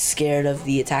 I got scared of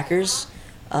the attackers.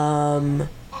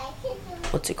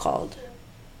 What's it called?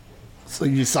 So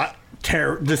you saw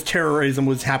this terrorism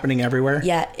was happening everywhere.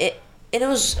 Yeah, it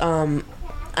was.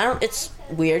 It's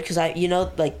weird because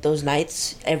like those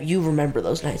nights. You remember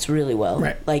those nights really well,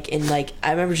 Right. Like I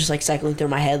remember just like cycling through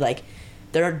my head like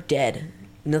they're dead.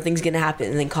 Nothing's gonna happen,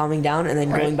 and then calming down, and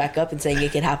then Right. going back up and saying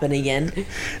it could happen again.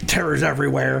 Terror's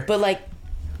everywhere. But like,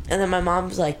 and then my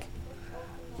mom's like,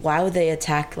 why would they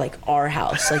attack like our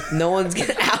house? Like no one's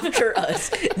gonna after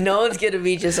us. No one's gonna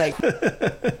be just like.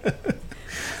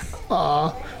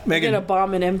 Megan, Gonna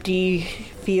bomb an empty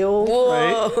field.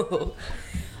 Whoa.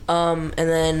 And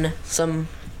then some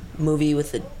movie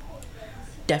with the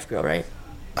deaf girl, right?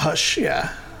 Hush,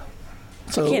 yeah.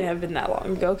 So Can't have been that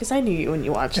long ago because I knew you when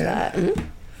you watched Yeah. that.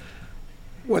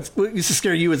 what used to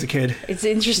scare you as a kid? It's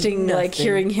interesting, like Nothing.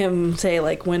 hearing him say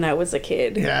like when I was a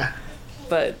kid. Yeah.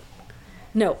 But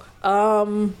no,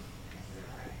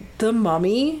 The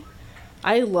Mummy.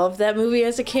 I loved that movie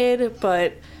as a kid,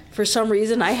 but for some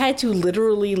reason I had to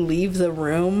literally leave the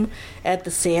room at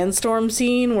the sandstorm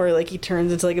scene where like he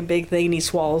turns into like a big thing and he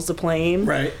swallows the plane.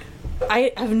 Right.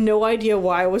 I have no idea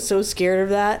why I was so scared of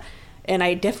that. And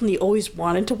I definitely always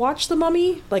wanted to watch The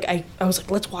Mummy. Like, I was like,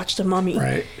 let's watch The Mummy.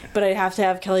 Right. But I'd have to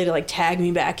have Kelly to, like, tag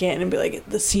me back in and be like,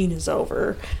 the scene is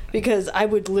over. Because I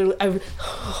would literally, I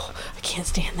can't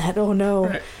stand that. Oh, no.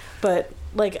 Right. But,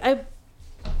 like, I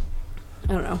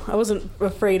don't know. I wasn't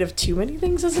afraid of too many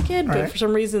things as a kid. But Right. for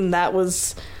some reason, that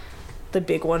was the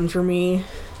big one for me.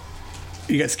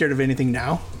 You get scared of anything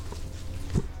now?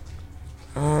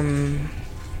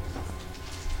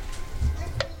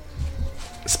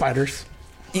 Spiders.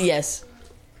 Yes.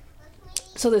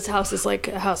 So this house is like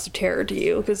a house of terror to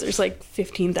you because there's like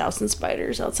 15,000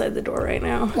 spiders outside the door right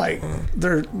now. Like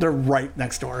they're right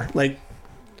next door. Like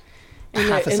And,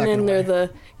 half a and second then they're away.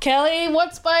 the Kelly,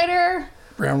 what spider?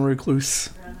 Brown recluse.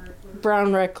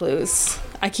 Brown recluse.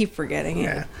 I keep forgetting it.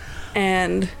 Yeah.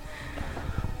 And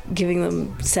giving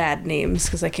them sad names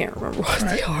because I can't remember what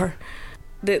they are.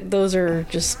 Those are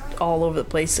just all over the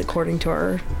place according to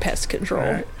our pest control.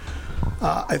 Right.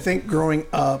 I think growing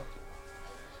up,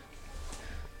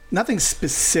 nothing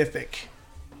specific,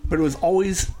 but it was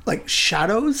always like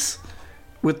shadows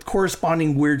with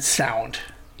corresponding weird sound.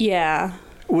 Yeah.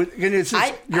 And it's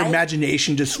just, your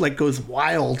imagination just like goes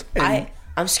wild. And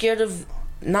I'm scared of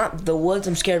not the woods.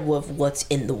 I'm scared of what's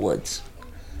in the woods.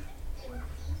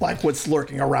 Like what's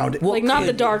lurking around it. Like not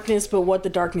the darkness, but what the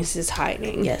darkness is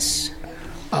hiding. Yes.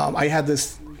 I had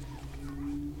this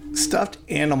stuffed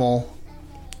animal.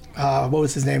 What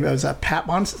was his name? It was a Pet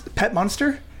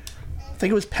Monster. I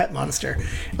think it was Pet Monster.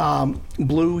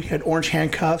 Blue. He had orange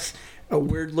handcuffs. A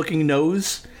weird looking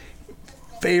nose.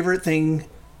 Favorite thing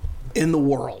in the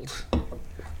world.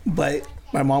 But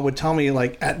my mom would tell me,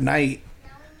 like, at night,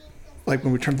 like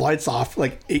when we turned the lights off,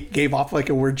 like it gave off like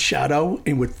a weird shadow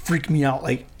and would freak me out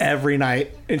like every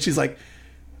night. And she's like,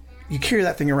 you carry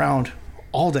that thing around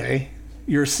all day.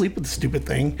 You're asleep with the stupid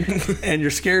thing and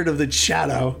you're scared of the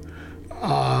shadow.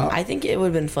 I think it would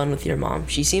have been fun with your mom.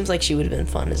 She seems like she would have been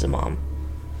fun as a mom.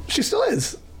 She still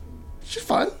is. She's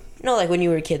fun. No, like when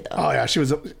you were a kid, though. Oh yeah, she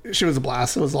was a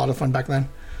blast. It was a lot of fun back then.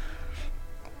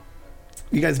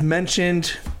 You guys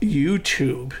mentioned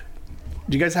YouTube.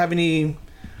 Do you guys have any?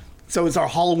 So it's our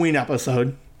Halloween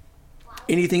episode.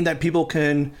 Anything that people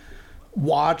can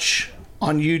watch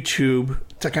on YouTube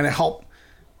to kind of help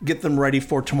get them ready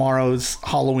for tomorrow's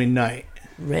Halloween night?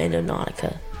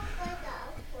 Randonautica.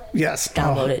 Yes.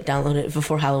 Download it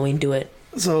before Halloween. Do it.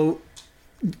 So,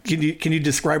 can you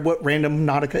describe what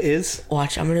Randonautica is?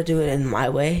 Watch, I'm gonna do it in my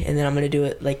way, and then I'm gonna do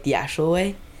it like the actual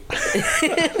way.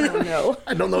 Oh, no.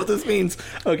 I don't know what this means.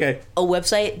 Okay. A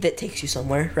website that takes you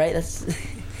somewhere, right? That's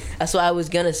what I was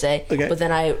gonna say. Okay. But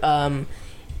then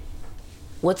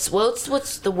what's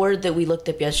the word that we looked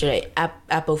up yesterday?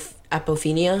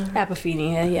 Apophenia.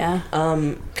 Apophenia, yeah.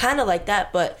 Kind of like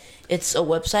that, but it's a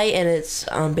website and it's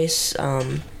based.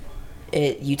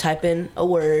 You type in a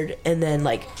word and then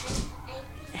like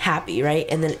happy, right?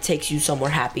 And then it takes you somewhere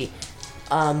happy.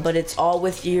 But it's all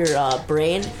with your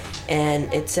brain,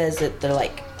 and it says that they're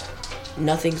like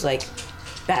nothing's like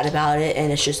bad about it,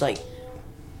 and it's just like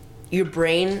your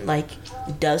brain like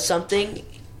does something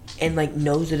and like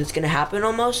knows that it's gonna happen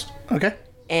almost. Okay.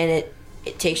 And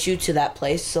it takes you to that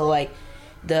place. So like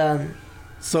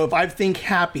So if I think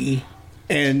happy,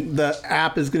 and the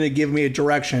app is gonna give me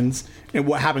directions, and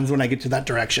what happens when I get to that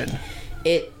direction?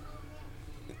 It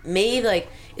may like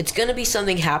it's gonna be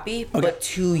something happy, but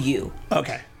to you.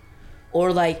 Okay.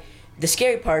 Or like the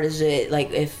scary part is it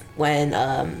like when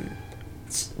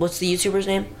what's the YouTuber's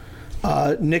name?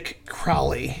 Nick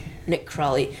Crowley. Nick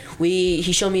Crowley.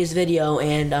 He showed me his video,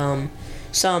 and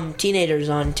some teenagers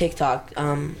on TikTok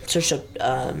searched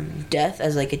up death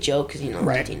as like a joke because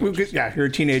Right. teenagers. Yeah, you're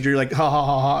a teenager. You're like ha ha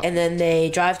ha ha. And then they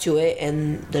drive to it,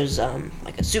 and there's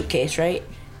like a suitcase, right?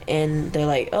 And they're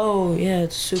like, oh yeah,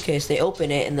 it's a suitcase. They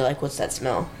open it and they're like, what's that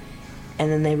smell?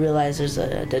 And then they realize there's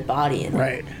a dead body in it.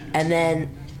 Right. And then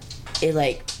it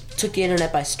like took the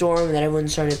internet by storm, and then everyone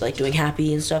started like doing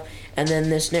happy and stuff. And then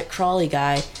this Nick Crawley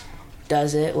guy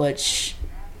does it, which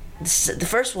the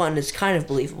first one is kind of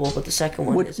believable, but the second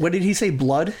one isn't. What did he say?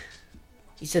 Blood?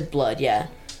 He said blood, yeah.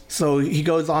 So he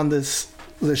goes on this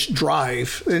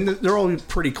drive, and they're all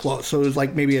pretty close. So it was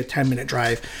like maybe a 10-minute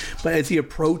drive. But as he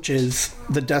approaches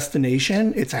the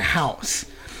destination, it's a house.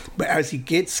 But as he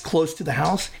gets close to the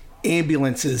house,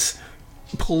 ambulances,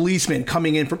 policemen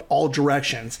coming in from all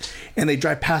directions, and they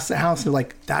drive past the house, and they're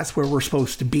like, that's where we're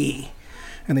supposed to be.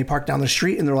 And they park down the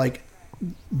street, and they're like,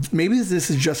 maybe this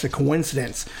is just a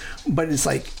coincidence, but it's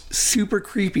like super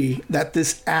creepy that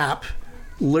this app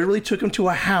literally took him to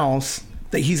a house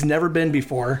that he's never been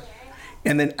before,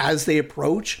 and then as they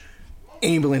approach,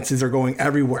 ambulances are going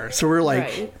everywhere. So we're like,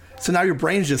 Right. So now your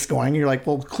brain's just going, you're like,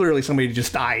 well, clearly somebody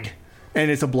just died, and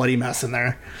it's a bloody mess in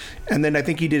there. And then I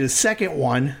think he did a second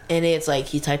one. And it's like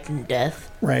he typed in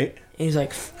death. Right. And he's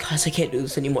like, gosh, I can't do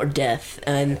this anymore, death.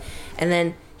 And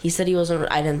then he said he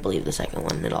wasn't. I didn't believe the second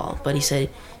one at all. But he said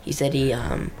he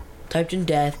typed in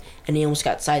death, and he almost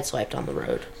got sideswiped on the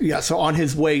road. Yeah, so on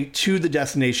his way to the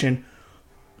destination,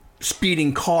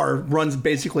 speeding car runs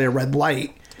basically a red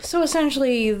light. So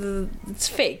essentially, it's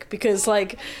fake because,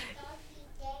 like,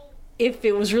 if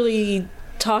it was really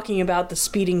talking about the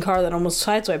speeding car that almost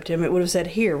sideswiped him, it would have said,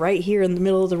 here, right here in the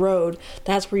middle of the road,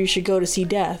 that's where you should go to see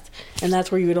death, and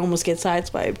that's where you would almost get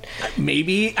sideswiped.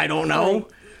 Maybe, I don't know.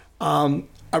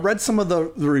 I read some of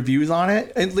the reviews on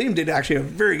it, and Liam did actually a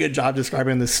very good job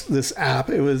describing this app.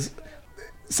 It was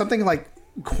something like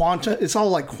quantum. It's all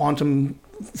like quantum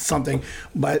something,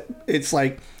 but it's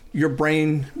like your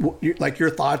brain, like your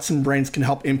thoughts and brains can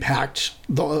help impact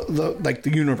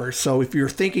the universe. So if you're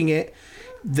thinking it,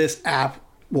 this app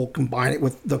will combine it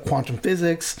with the quantum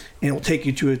physics and it will take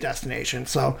you to a destination.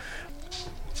 So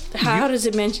how does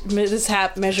this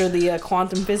app measure the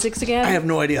quantum physics again? I have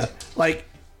no idea. Like,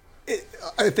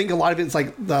 I think a lot of it's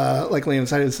like Liam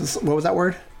said, what was that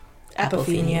word?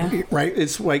 Apophenia. Right.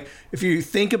 It's like, if you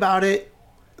think about it,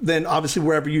 then obviously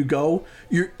wherever you go,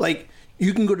 you're like,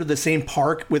 you can go to the same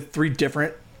park with 3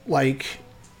 different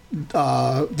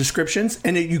descriptions,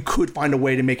 and you could find a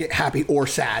way to make it happy or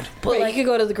sad. But you could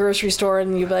go to the grocery store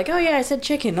and you'd be like, oh yeah, I said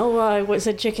chicken. Oh, I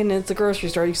said chicken at the grocery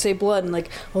store. You say blood and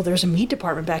like, oh, there's a meat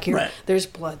department back here. Right. There's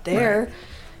blood there. Right.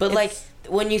 But like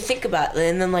when you think about it,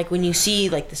 and then like when you see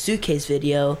like the suitcase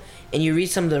video and you read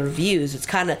some of the reviews, it's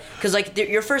kind of because like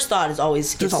your first thought is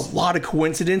always there's a lot of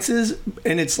coincidences,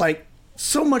 and it's like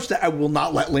so much that I will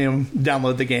not let Liam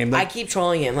download the game. Like, I keep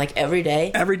trolling him like every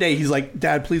day. Every day he's like,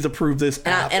 Dad, please approve this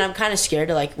app. And I'm kind of scared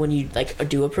to like when you like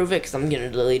do approve it because I'm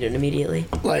gonna delete it immediately.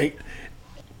 Like,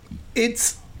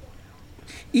 it's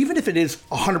even if it is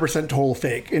 100% total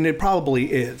fake, and it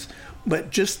probably is,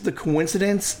 but just the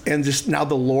coincidence and just now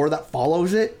the lore that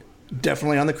follows it,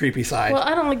 definitely on the creepy side. Well,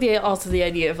 I don't like the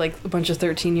idea of like a bunch of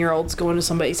 13-year-olds going to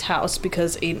somebody's house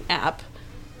because an app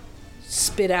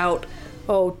spit out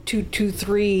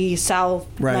 223 South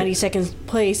 92nd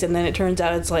Place, and then it turns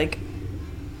out it's like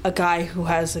a guy who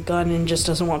has a gun and just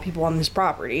doesn't want people on his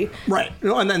property. Right.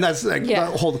 And then that's like the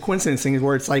whole coincidence thing is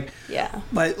where it's like,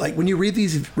 but like when you read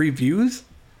these reviews,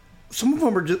 some of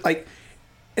them are just like,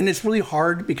 and it's really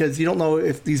hard because you don't know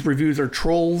if these reviews are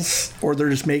trolls or they're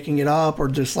just making it up or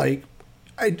just like,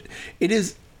 it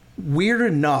is weird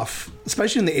enough,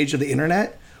 especially in the age of the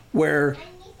internet, where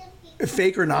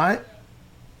fake or not,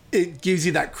 it gives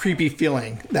you that creepy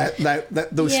feeling, that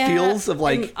those feels of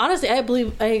like. And honestly,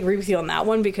 I agree with you on that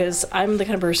one because I'm the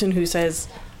kind of person who says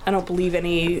I don't believe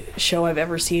any show I've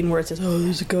ever seen where it says, "Oh,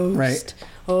 there's a ghost," right.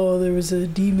 "Oh, there was a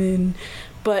demon,"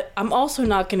 but I'm also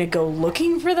not going to go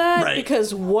looking for that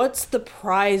because what's the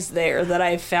prize there that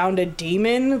I found a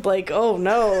demon? Like, oh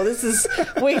no, this is.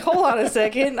 Wait, hold on a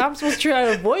second. I'm supposed to try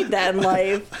to avoid that in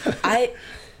life. I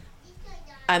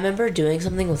remember doing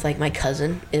something with like my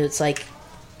cousin. It's like.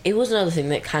 It was another thing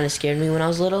that kind of scared me when I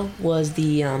was little, was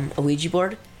the a Ouija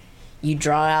board. You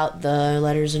draw out the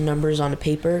letters and numbers on a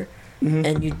paper,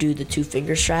 and you do the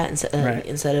 2-finger strat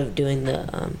instead of doing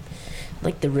the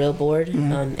like the real board.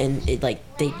 And it like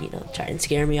they try and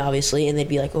scare me obviously, and they'd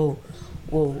be like, oh,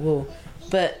 whoa,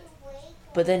 but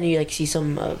then you like see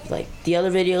some of like the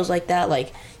other videos like that.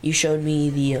 Like you showed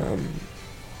me the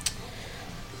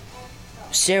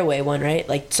stairway one, right?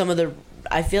 Like some of the.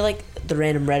 I feel like the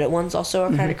random Reddit ones also are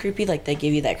kind of creepy. Like they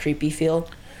give you that creepy feel.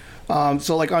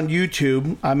 So like on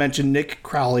YouTube, I mentioned Nick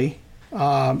Crowley.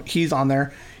 He's on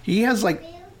there. He has like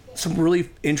some really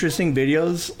interesting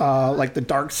videos, like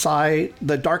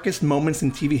the darkest moments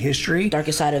in TV history.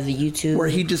 Darkest side of the YouTube. Where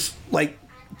he just like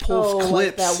pulls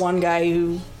clips. Like that one guy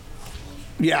who.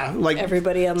 Yeah, like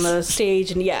everybody on the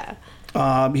stage, and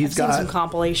he's got some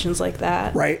compilations like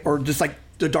that, right? Or just like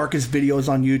the darkest videos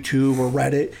on YouTube or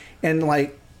Reddit. And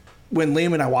like when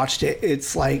Liam and I watched it,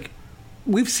 it's like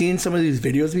we've seen some of these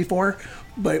videos before,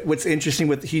 but what's interesting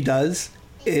what he does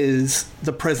is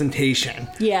the presentation.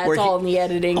 Yeah, it's all in the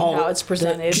editing, how it's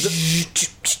presented.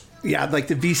 Like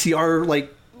the VCR,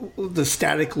 like the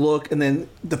static look, and then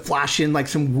the flash in like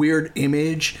some weird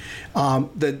image,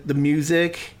 the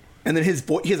music, and then his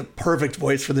voice. He has a perfect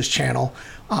voice for this channel.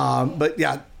 But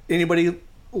yeah, anybody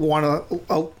want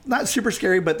to not super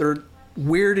scary, but they're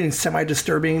weird and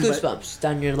semi-disturbing. Goosebumps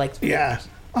down your like. Yeah.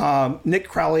 Nick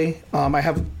Crowley. I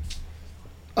have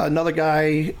another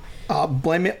guy.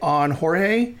 Blame It on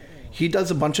Jorge. He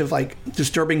does a bunch of like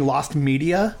disturbing lost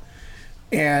media,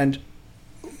 and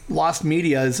lost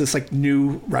media is this like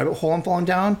new rabbit hole I'm falling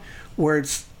down, where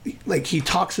it's like he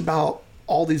talks about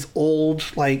all these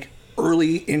old like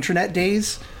early internet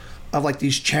days of like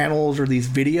these channels or these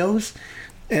videos,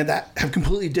 and that have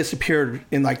completely disappeared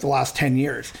in like the last 10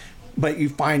 years. But you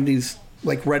find these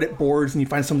like Reddit boards and you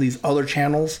find some of these other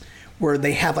channels where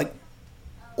they have like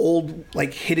old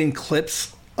like hidden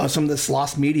clips of some of this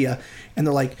lost media, and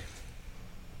they're like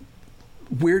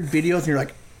weird videos, and you're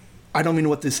like, I don't even know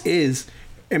what this is.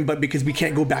 But because we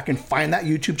can't go back and find that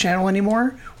YouTube channel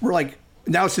anymore, we're like,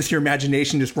 now it's just your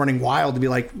imagination just running wild to be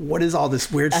like, what is all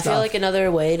this weird stuff? I feel like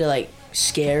another way to like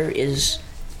scare is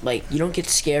like you don't get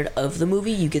scared of the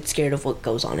movie, you get scared of what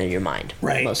goes on in your mind,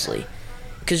 right? Mostly.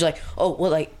 Because you're like, oh,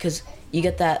 well, like, because you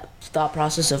get that thought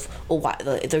process of, oh, why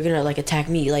they're gonna like attack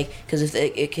me, like, because if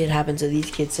it could happen to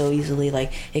these kids so easily,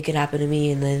 like it could happen to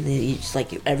me, and then you just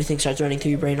like everything starts running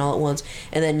through your brain all at once,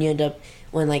 and then you end up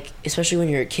when like, especially when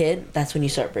you're a kid, that's when you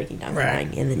start breaking down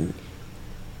crying, and then.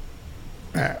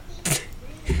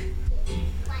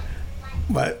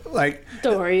 But like,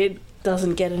 don't worry, it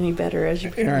doesn't get any better as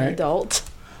you become an adult.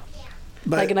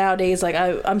 But, like nowadays, like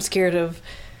I'm scared of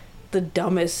the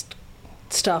dumbest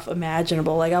stuff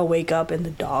imaginable. Like I'll wake up and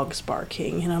the dog's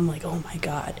barking, and I'm like, oh my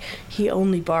god, he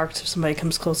only barks if somebody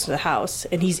comes close to the house,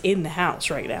 and he's in the house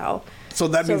right now. So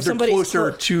that means they're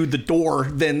closer to the door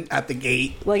than at the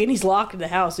gate. Like, and he's locked in the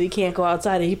house, so he can't go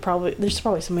outside. And there's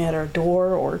probably somebody at our door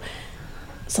or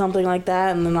something like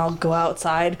that, and then I'll go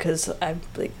outside because I'm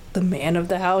like the man of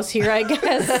the house here, I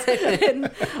guess. And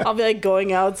I'll be like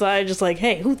going outside, just like,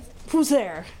 hey, who's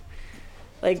there?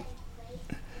 Like,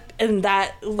 and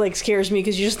that like scares me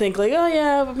because you just think like, oh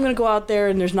yeah, I'm gonna go out there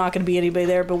and there's not gonna be anybody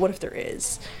there, but what if there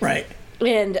is? Right.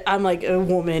 And I'm like a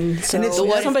woman, so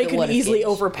somebody could easily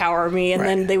overpower me, and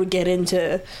then they would get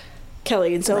into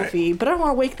Kelly and Sophie. But I don't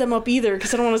want to wake them up either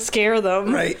because I don't want to scare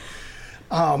them. Right.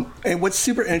 And what's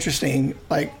super interesting,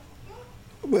 like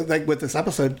with this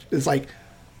episode, is like,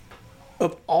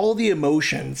 of all the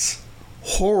emotions,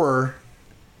 horror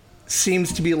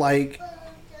seems to be like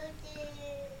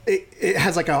it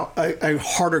has like a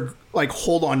harder like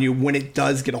hold on you when it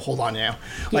does get a hold on you.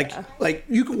 Like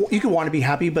you can want to be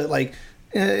happy, but like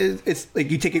it's like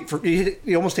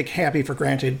you almost take happy for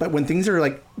granted. But when things are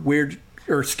like weird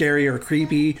or scary or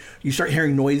creepy, you start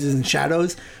hearing noises and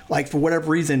shadows. Like for whatever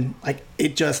reason, like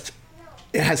it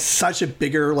has such a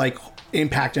bigger like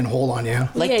impact and hold on you.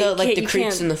 Like the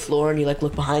creaks in the floor, and you like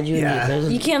look behind you. Yeah.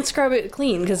 And you can't scrub it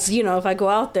clean because if I go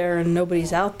out there and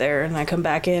nobody's out there, and I come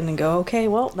back in and go, okay,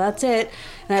 well that's it,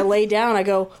 and I lay down, I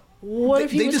go, what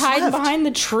if he was hiding behind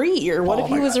the tree, or what if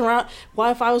he was around?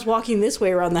 What if I was walking this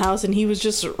way around the house and he was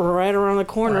just right around the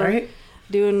corner,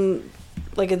 doing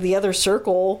like the other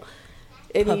circle?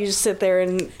 And you just sit there,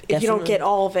 and if you don't get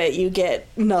all of it, you get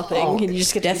nothing, and you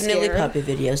just get definitely puppy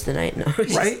videos tonight. No,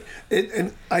 right?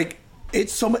 And like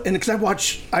it's so much, and because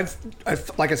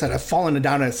I've like I said, I've fallen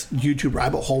down a YouTube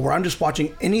rabbit hole where I'm just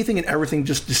watching anything and everything,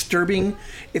 just disturbing.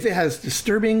 If it has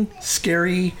disturbing,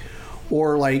 scary,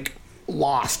 or like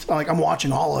lost, like I'm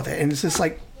watching all of it, and it's just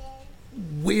like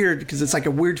weird because it's like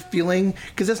a weird feeling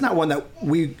because it's not one that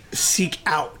we seek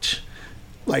out,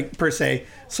 like per se.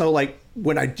 So like,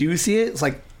 when I do see it, it's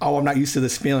like, oh, I'm not used to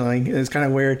this feeling. It's kind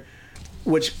of weird,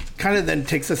 which kind of then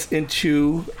takes us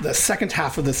into the second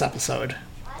half of this episode.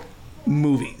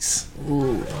 Movies.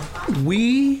 Ooh.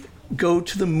 We go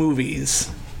to the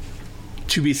movies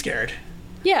to be scared.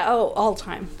 Yeah, all the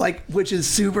time. Like, which is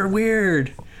super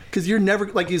weird. Because you're never,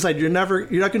 like you said, you're not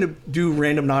going to do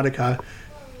Random Nautica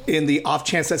in the off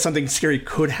chance that something scary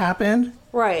could happen.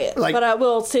 Right, like, but I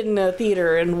will sit in a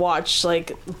theater and watch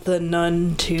like The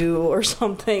Nun 2 or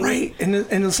something. Right, and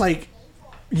it's like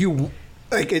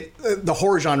the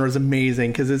horror genre is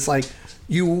amazing because it's like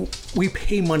we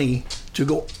pay money to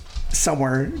go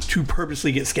somewhere to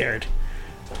purposely get scared,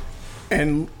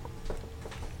 and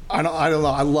I don't know.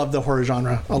 I love the horror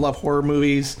genre. I love horror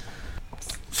movies.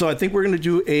 So I think we're gonna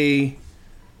do a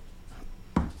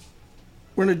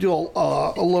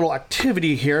little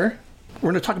activity here. We're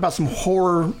going to talk about some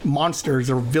horror monsters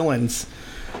or villains.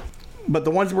 But the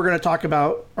ones we're going to talk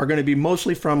about are going to be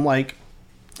mostly from like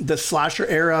the slasher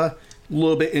era, a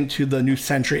little bit into the new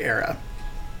century era.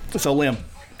 So Liam,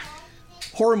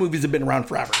 horror movies have been around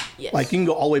forever. Yes. Like you can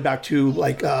go all the way back to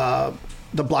like the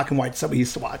black and whites that we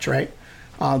used to watch, right?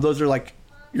 Those are like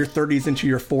your 30s into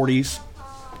your 40s.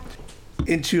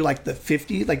 Into like the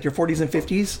 50s, like your 40s and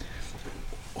 50s.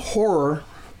 Horror,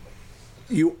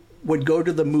 you would go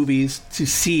to the movies to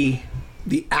see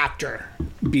the actor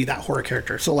be that horror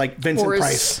character. So like Vincent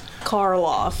Price.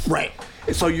 Karloff. Right.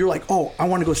 So you're like, oh, I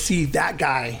want to go see that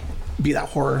guy be that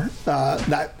horror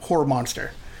monster.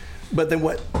 But then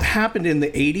what happened in the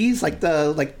 80s, like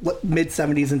the mid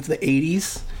 70s into the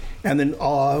 80s, and then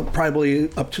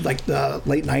probably up to like the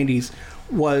late 90s,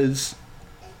 was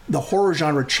the horror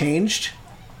genre changed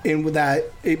in that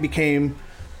it became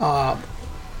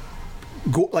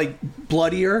like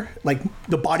bloodier, like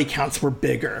the body counts were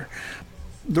bigger.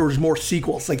 There was more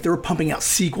sequels. Like they were pumping out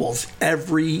sequels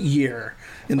every year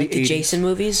in the 80s. The Jason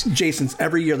movies? Jason's.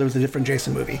 Every year there was a different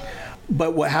Jason movie.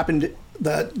 But what happened,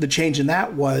 the change in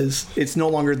that was it's no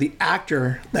longer the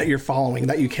actor that you're following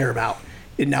that you care about.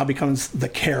 It now becomes the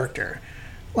character.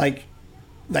 Like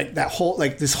that whole,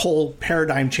 like this whole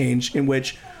paradigm change in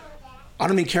which I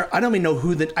don't even know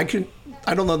who I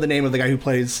don't know the name of the guy who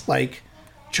plays like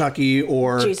Chucky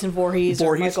or Jason Voorhees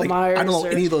or Michael Myers. I don't know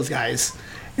any of those guys.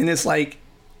 And it's like,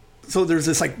 so there's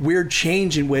this like weird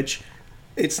change in which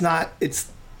it's not.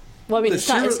 Well, I mean,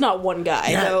 it's not one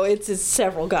guy, though. It's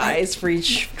several guys for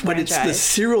each franchise. But it's the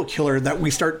serial killer that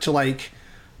we start to like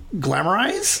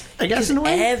glamorize, I guess, in a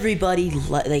way. Everybody,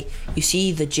 like, you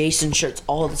see the Jason shirts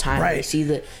all the time. Right. You see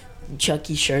the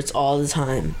Chucky shirts all the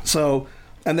time. So,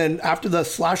 and then after the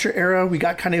slasher era, we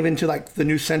got kind of into like the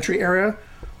new century era.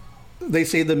 They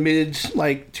say the mid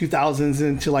like 2000s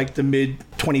into like the mid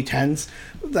 2010s.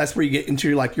 That's where you get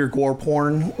into like your gore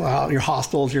porn, your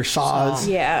Hostels, your Saws.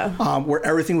 Yeah. Where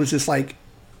everything was just like,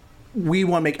 we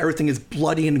want to make everything as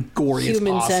bloody and gory as possible.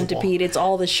 Human Centipede. It's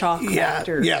all the shock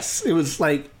factor. Yes. It was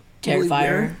like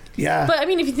Terrifier. Really yeah. But I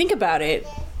mean, if you think about it,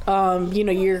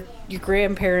 your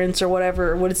grandparents or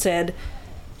whatever would have said,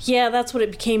 yeah, that's what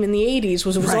it became in the 80s,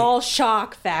 was all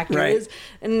shock factors. Right.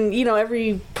 And,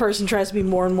 every person tries to be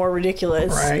more and more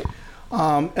ridiculous. Right.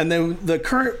 And then the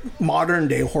current modern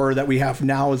day horror that we have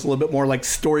now is a little bit more like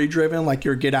story driven, like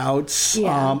your Get Outs,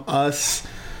 Us.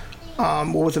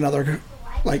 What was another,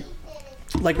 like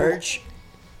Purge?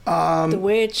 The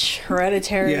Witch,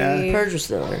 Hereditary. Yeah. Purge was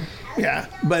still there. Yeah.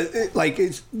 But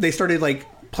they started like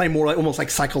playing more like almost like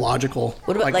psychological.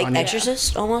 What about like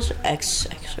Exorcist almost?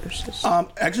 Exorcist?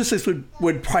 Exorcist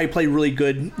would probably play really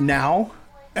good now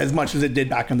as much as it did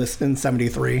back in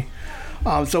 73.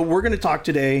 So we're going to talk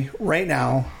today, right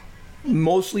now,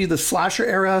 mostly the slasher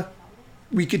era.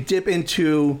 We could dip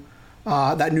into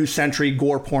that new century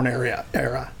gore porn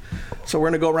era. So we're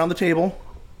going to go around the table.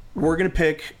 We're going to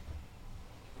pick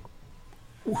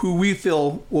who we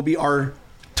feel will be our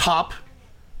top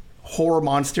horror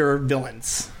monster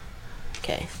villains.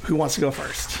 Okay. Who wants to go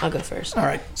first? I'll go first. All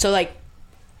right. So, like,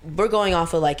 we're going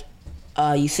off of, like,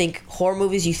 you think horror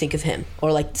movies, you think of him.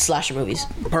 Or, like, slasher movies.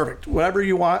 Perfect. Whatever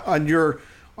you want on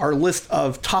our list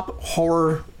of top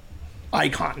horror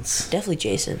icons. Definitely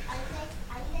Jason.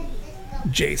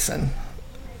 Jason.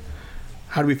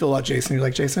 How do we feel about Jason? You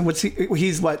like Jason? What's he?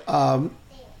 He's what?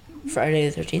 Friday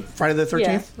the 13th. Friday the 13th?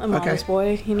 Yeah, a mama's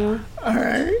boy, All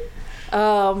right.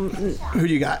 Who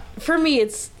do you got? For me,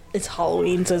 it's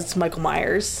Halloween, so it's Michael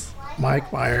Myers.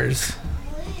 Mike Myers.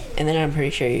 And then I'm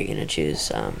pretty sure you're going to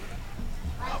choose...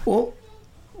 Well,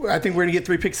 I think we're going to get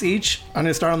 3 picks each. I'm going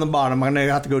to start on the bottom. I'm going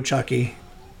to have to go Chucky.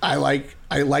 I like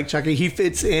Chucky. He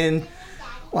fits in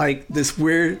like this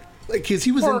weird... Because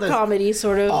he was horror in the... comedy,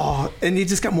 sort of. Oh, and he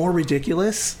just got more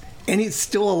ridiculous. And he's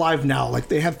still alive now. Like,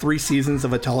 they have 3 seasons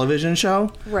of a television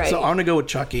show. Right. So I'm going to go with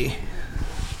Chucky.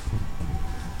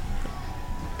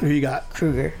 Who you got?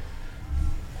 Krueger.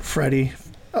 Freddy.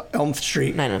 Elm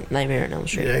Street. Nightmare on Elm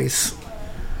Street. Nice.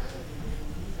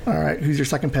 All right. Who's your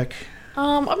second pick?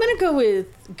 I'm going to go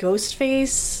with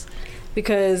Ghostface,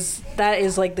 because that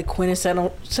is like the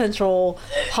quintessential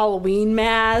Halloween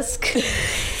mask.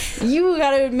 You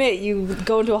got to admit, you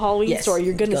go into a Halloween store,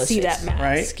 you're going to see that mask.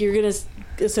 Right. You're going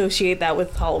to associate that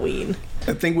with Halloween.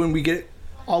 I think when we get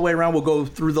all the way around, we'll go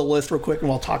through the list real quick and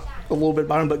we'll talk a little bit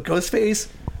about him. But Ghostface,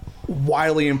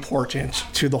 wildly important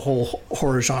to the whole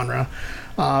horror genre.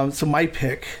 So my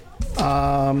pick,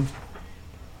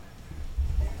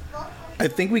 I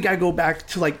think we got to go back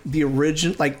to like the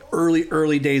original, like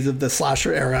early days of the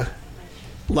slasher era.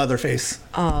 Leatherface.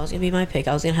 Oh, it was going to be my pick.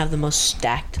 I was going to have the most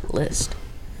stacked list.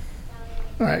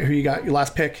 All right, who you got? Your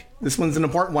last pick. This one's an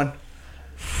important one.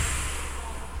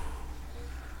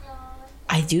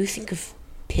 I do think of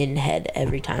Pinhead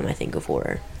every time I think of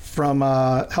horror. From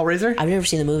Hellraiser? I've never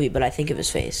seen the movie, but I think of his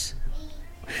face.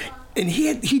 And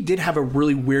he did have a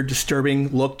really weird, disturbing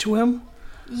look to him.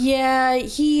 Yeah,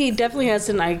 he definitely has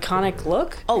an iconic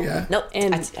look. Oh, Yeah. no.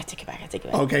 And- I take it back.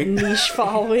 Okay. Niche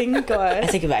following. Go I ahead.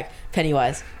 take it back.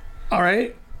 Pennywise. All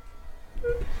right.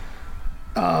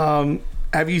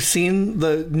 Have you seen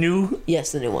the new?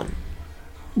 Yes, the new one.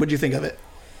 What'd you think of it?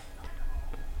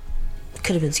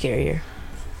 Could have been scarier.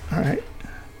 All right.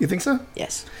 You think so?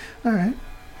 Yes. All right.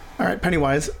 All right,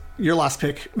 Pennywise, your last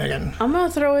pick, Megan. I'm going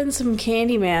to throw in some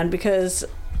Candyman, because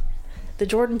the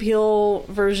Jordan Peele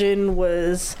version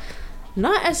was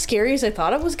not as scary as I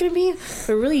thought it was going to be,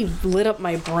 but it really lit up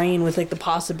my brain with like the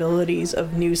possibilities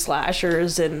of new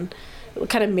slashers and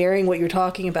kind of marrying what you're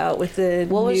talking about with the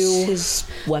What was new his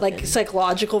weapon? like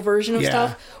psychological version of Yeah.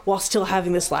 stuff while still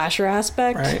having the slasher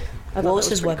aspect. Right. I thought What was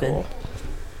that his pretty weapon? cool.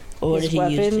 Or what His did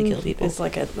he use to weapon kill people? is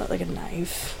like a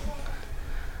knife.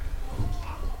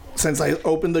 Since I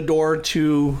opened the door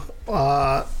to,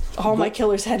 All my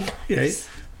killers had knives.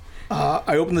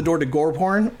 I opened the door to gore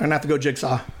porn, and I have to go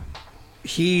Jigsaw.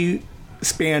 He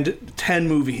spanned 10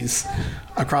 movies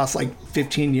across like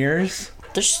 15 years.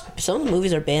 There's some of the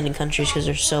movies are banned in countries because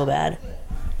they're so bad.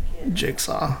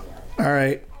 Jigsaw. All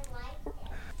right.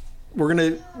 We're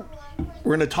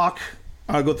gonna talk.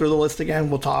 I'll go through the list again.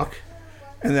 We'll talk,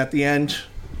 and at the end,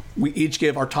 we each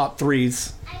give our top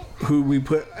threes, who we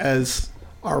put as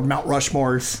our Mount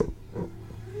Rushmores.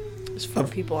 There's 4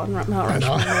 people on Mount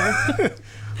Rushmore.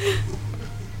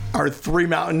 Our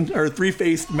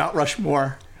three-faced Mount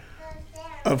Rushmore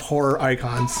of horror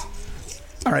icons.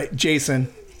 All right,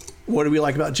 Jason. What do we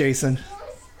like about Jason?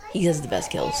 He has the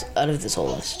best kills out of this whole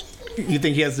list. You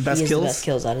think he has the best He has kills? the best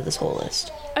kills out of this whole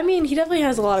list. I mean, he definitely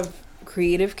has a lot of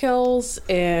creative kills,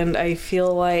 and I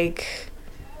feel like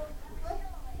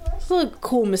there's a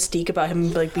cool mystique about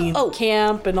him, like being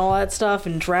camp and all that stuff,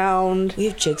 and drowned. We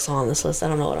have Jigsaw on this list. I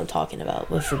don't know what I'm talking about,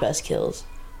 but for best kills.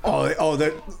 Oh,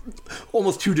 they're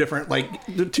almost two different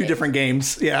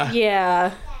games. Yeah.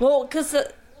 Yeah. Well, because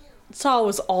Saw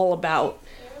was all about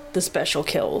the special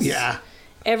kills. Yeah.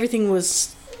 Everything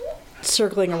was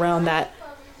circling around that,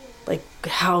 like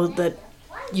how that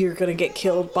you're gonna get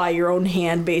killed by your own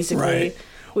hand, basically, right.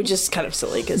 Which is kind of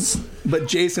silly. But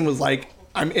Jason was like,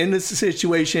 I'm in this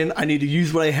situation. I need to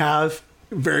use what I have.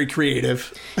 Very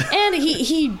creative. And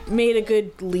he made a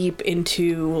good leap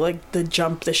into like the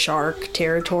jump the shark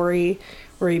territory,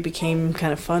 where he became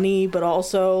kind of funny, but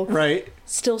also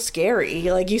still scary.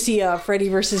 Like you see Freddy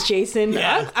versus Jason.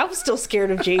 Yeah. I was still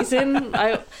scared of Jason.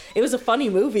 It was a funny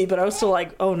movie, but I was still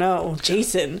like, oh no,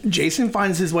 Jason. Jason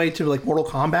finds his way to like Mortal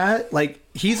Kombat. Like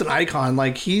he's an icon.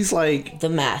 Like he's like the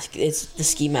mask. It's the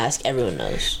ski mask. Everyone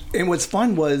knows. And what's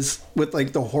fun was with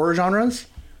like the horror genres,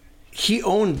 he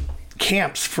owned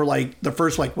camps for like the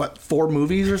first 4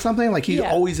 movies or something. Like he's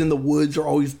always in the woods or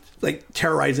always like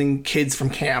terrorizing kids from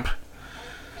camp.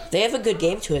 They have a good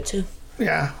game to it too.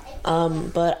 Yeah.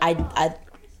 But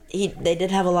they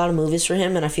did have a lot of movies for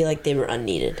him, and I feel like they were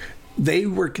unneeded. They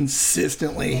were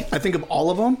consistently, I think of all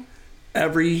of them,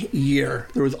 every year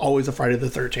there was always a Friday the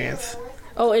 13th.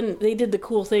 Oh, and they did the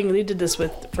cool thing. They did this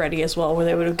with Freddy as well, where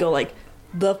they would go like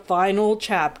the final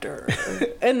chapter,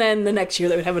 and then the next year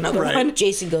they would have another one.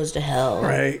 Jason Goes to Hell.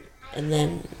 Right. And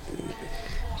then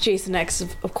Jason X,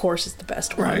 of course, is the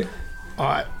best one.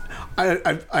 Right.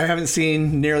 I haven't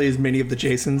seen nearly as many of the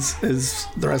Jasons as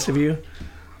the rest of you.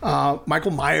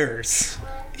 Michael Myers,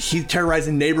 he's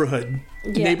terrorizing neighborhood,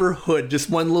 just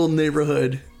one little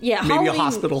neighborhood. Yeah, maybe a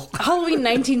hospital. Halloween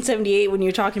 1978. When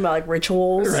you're talking about like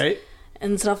rituals, right,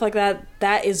 and stuff like that,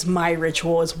 that is my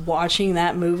ritual. Is watching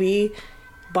that movie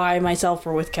by myself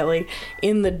or with Kelly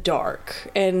in the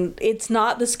dark. And it's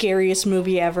not the scariest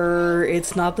movie ever.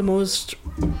 It's not the most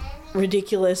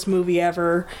ridiculous movie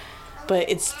ever. But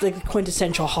it's the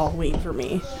quintessential Halloween for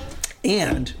me.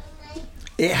 And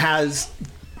it has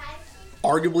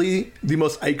arguably the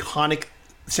most iconic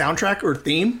soundtrack or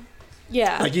theme.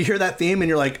 Yeah. Like you hear that theme and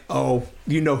you're like, oh,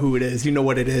 you know who it is. You know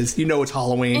what it is. You know it's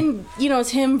Halloween. And, it's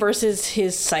him versus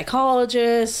his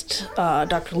psychologist,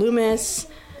 Dr. Loomis.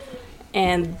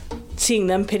 And seeing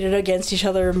them pitted against each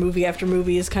other movie after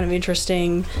movie is kind of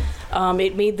interesting.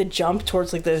 It made the jump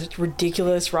towards like the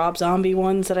ridiculous Rob Zombie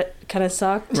ones that kind of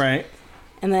sucked. Right.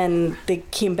 And then they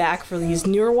came back for these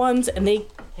newer ones, and they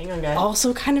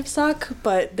also kind of suck,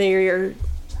 but they're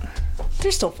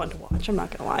still fun to watch. I'm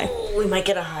not gonna lie. We might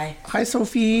get a hi. Hi,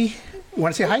 Sophie.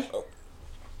 Want to say hi?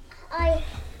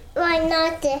 Why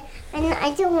not?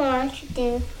 I don't want to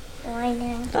do right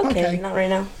now. Okay, not right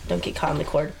now. Don't get caught in the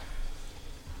cord.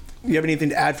 You have anything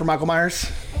to add for Michael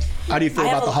Myers? How do you feel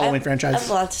about the Halloween franchise? I have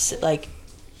a lot to say.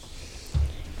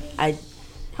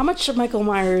 How much of Michael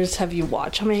Myers have you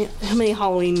watched? How many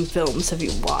Halloween films have you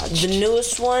watched? The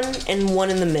newest one and one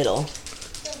in the middle.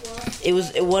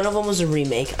 One of them was a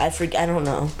remake. I don't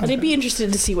know. But I'd be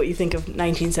interested to see what you think of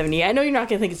 1970. I know you're not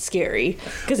going to think it's scary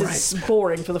because it's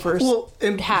boring for the first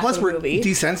half of the movie. We're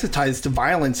desensitized to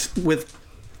violence with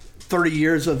 30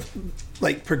 years of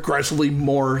like progressively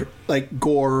more like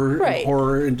gore and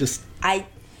horror and just. I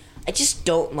just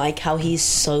don't like how he's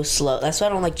so slow. That's why I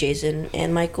don't like Jason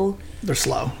and Michael. They're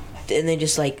slow. And they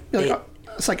just like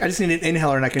it's like I just need an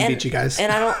inhaler and I can beat you guys.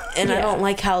 And I don't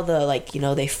like how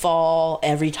they fall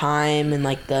every time and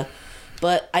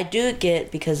but I do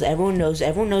get because everyone knows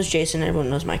Jason, everyone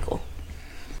knows Michael.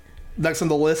 Next on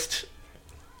the list,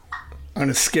 I'm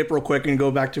gonna skip real quick and go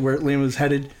back to where Liam was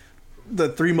headed. The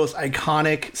 3 most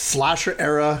iconic slasher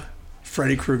era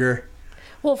Freddy Krueger.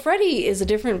 Well, Freddy is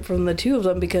different from the two of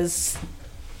them because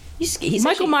he's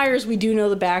Michael Myers, we do know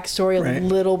the backstory a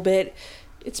little bit.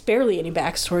 It's barely any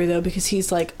backstory, though, because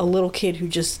he's like a little kid who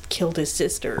just killed his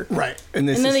sister. Right. And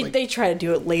then they try to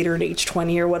do it later in age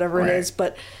 20 or whatever it is.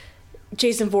 But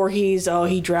Jason Voorhees,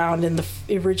 he drowned. And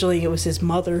originally it was his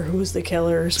mother who was the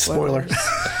killer. Spoilers.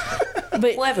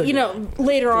 But Clever.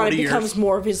 Later on, it 40 years. becomes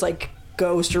more of his like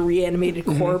ghost or reanimated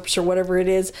corpse or whatever it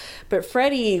is. But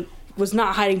Freddy was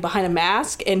not hiding behind a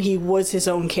mask, and he was his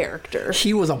own character.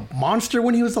 He was a monster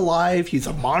when he was alive. He's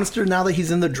a monster now that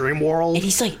he's in the dream world. And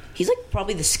he's like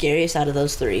probably the scariest out of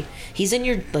those three. He's in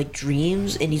your like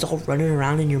dreams, and he's all running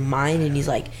around in your mind, and he's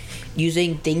like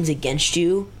using things against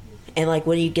you. And like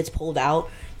when he gets pulled out,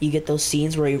 you get those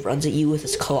scenes where he runs at you with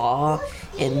his claw,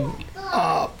 and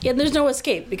Yeah, there's no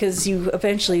escape because you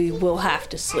eventually will have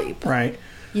to sleep. Right.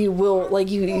 You will,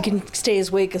 like, you can stay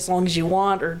awake as long as you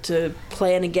want or to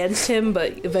plan against him,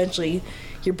 but eventually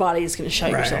your body is going to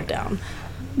shut Right. yourself down.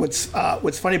 What's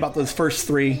funny about those first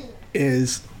three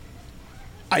is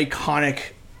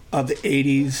iconic of the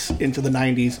 80s into the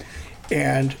 90s,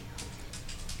 and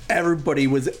everybody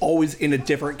was always in a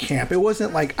different camp. It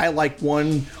wasn't like I like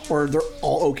one or they're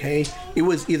all okay. It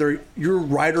was either you're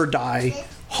ride or die,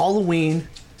 Halloween,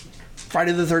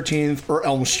 Friday the 13th, or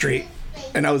Elm Street.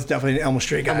 And I was definitely an Elm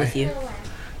Street guy. I'm with you.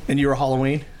 And you were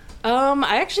Halloween?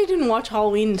 I actually didn't watch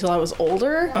Halloween until I was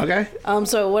older. Okay.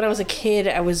 So when I was a kid,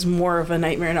 I was more of a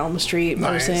Nightmare on Elm Street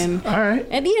person. All right.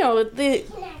 And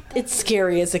it's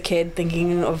scary as a kid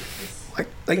thinking of.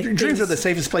 Like your dreams are the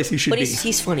safest place you should But be.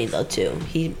 he's funny though too.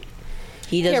 He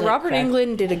does. Yeah, Robert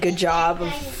Englund did a good job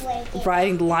of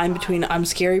riding the line between I'm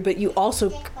scary, but you also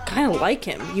kind of like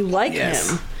him. You like Yes.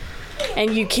 him.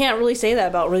 And you can't really say that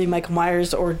about really Michael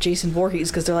Myers or Jason Voorhees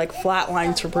because they're like flat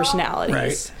lines for personalities.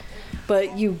 Right.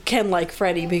 But you can like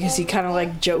Freddy because he kind of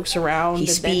like jokes around He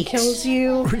and then speaks. kills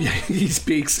you. Yeah, he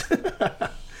speaks.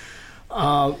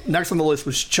 Next on the list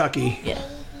was Chucky. Yeah.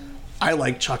 I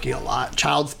like Chucky a lot.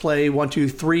 Child's Play 1, 2,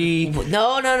 3.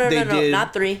 No, They did-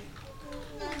 not 3.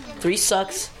 3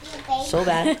 sucks so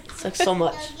bad. Sucks so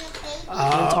much. We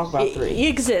don't talk about 3. He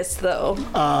exists though.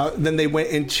 Then they went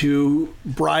into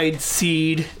Bride,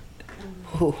 Seed,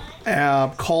 Ooh,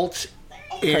 Cult,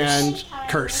 and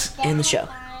Curse, and the show.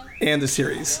 and the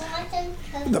series.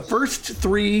 The first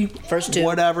three, First two.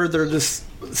 whatever, they're just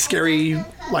scary,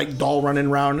 like doll running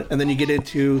around, and then you get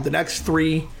into the next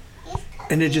three,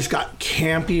 and it just got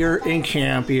campier and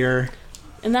campier.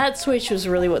 And that switch was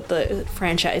really what the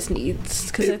franchise needs.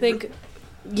 Because I think,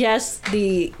 yes,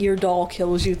 the your doll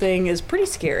kills you thing is pretty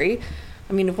scary.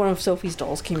 I mean, if one of Sophie's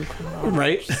dolls came around,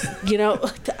 Right?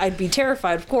 I'd be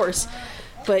terrified, of course.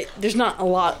 But there's not a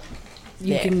lot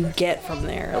you There. can get from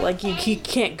there. Like, you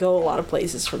can't go a lot of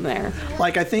places from there.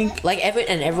 Like, I think Like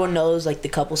everyone knows like the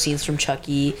couple scenes from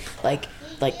Chucky, like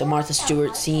the Martha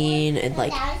Stewart scene, and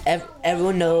like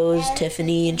everyone knows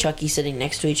Tiffany and Chucky sitting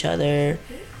next to each other.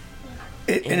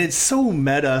 and it's so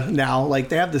meta now. Like,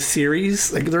 they have the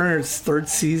series, like they're in its third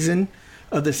season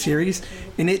of the series,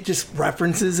 and it just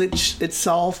references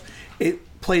itself. It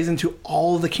plays into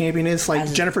all of the campiness. Like,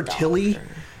 As a Jennifer daughter. Tilly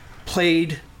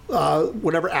played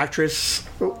whatever actress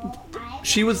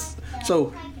she was.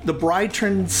 So the bride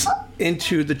turns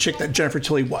into the chick that Jennifer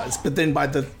Tilly was, but then by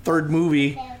the third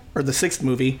movie or the sixth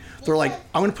movie, they're like,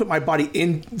 I'm going to put my body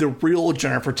in the real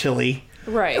Jennifer Tilly.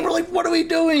 Right. And we're like, what are we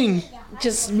doing?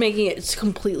 Just making it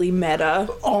completely meta.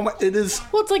 Oh my, it is.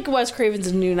 Well, it's like Wes Craven's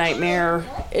A New Nightmare.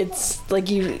 It's like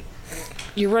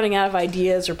you're running out of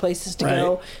ideas or places to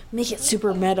go. Right. Make it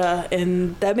super meta,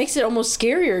 and that makes it almost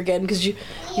scarier again because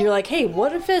you're like, hey,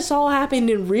 what if this all happened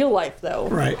in real life though?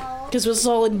 Right. Because it's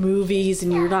all in movies,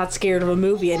 and you're not scared of a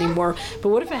movie anymore. But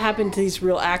what if it happened to these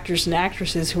real actors and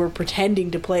actresses who are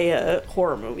pretending to play a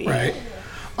horror movie? Right.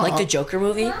 Like the Joker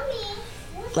movie,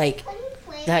 like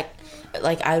that.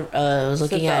 Like I was Is it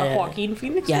looking the at Joaquin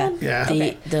Phoenix yeah, one? Yeah.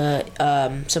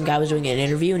 the some guy was doing an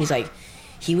interview, and he's like,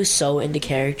 he was so into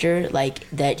character, like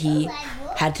that he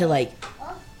had to like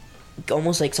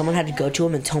almost like someone had to go to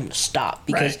him and tell him to stop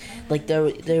because Right. like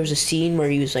there was a scene where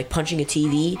he was like punching a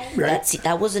TV. Right.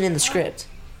 That wasn't in the script,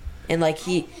 and like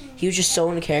he was just so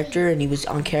into character, and he was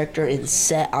on character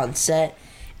on set.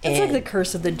 It's like the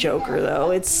curse of the Joker,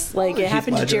 though. It's like it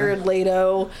happened to Ledger. Jared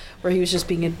Leto, where he was just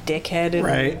being a dickhead and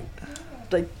Right.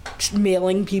 like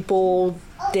mailing people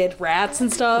dead rats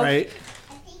and stuff. Right.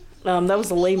 That was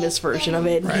the lamest version of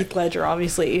it. Right. Heath Ledger,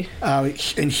 obviously. And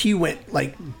he went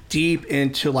like deep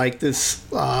into like this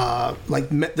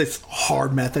this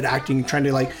hard method acting, trying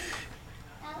to like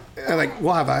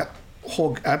we'll have a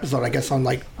whole episode I guess on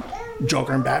like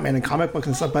Joker and Batman and comic books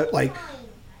and stuff, but like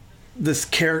this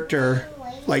character,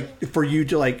 like for you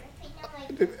to like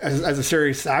as a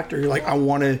serious actor, you're like, I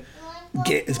want to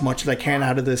get as much as I can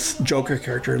out of this Joker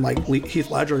character. And like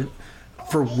Heath Ledger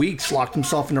for weeks locked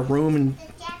himself in a room and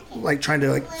like trying to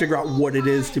like figure out what it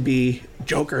is to be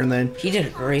Joker, and then he did a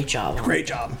great job. great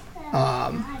job.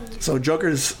 So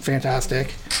Joker's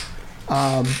fantastic.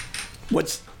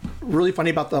 What's really funny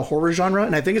about the horror genre,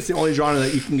 and I think it's the only genre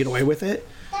that you can get away with it.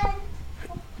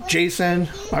 Jason,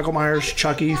 Michael Myers,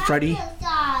 Chucky, Freddy,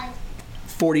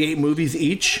 48 movies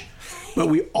each, but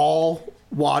we all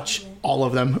watch all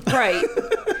of them. Right.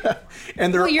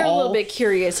 And they're Well, you're all, a little bit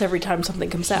curious every time something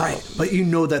comes out. right, but you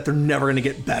know that they're never going to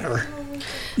get better.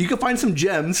 You can find some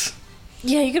gems.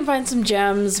 Yeah, you can find some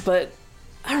gems, but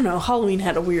I don't know. Halloween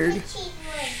had a weird.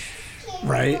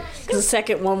 Right. Because the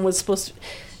second one was supposed to.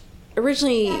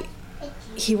 Originally,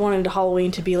 he wanted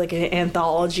Halloween to be like an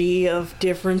anthology of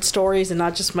different stories and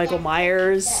not just Michael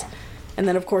Myers. And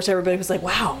then, of course, everybody was like,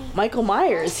 wow, Michael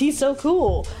Myers, he's so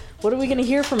cool. What are we going to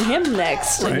hear from him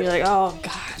next? Right. And you're like, oh,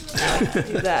 God, I can't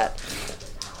do that.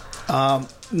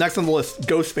 Next on the list,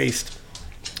 Ghostface.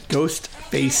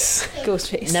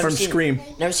 Ghostface. Never From seen, Scream.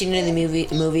 Never seen any of the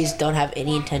movies. Don't have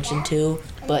any intention to.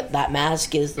 But that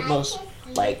mask is the most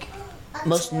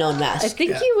known mask. I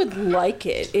think you would like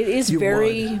it. It is You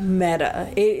very would. meta.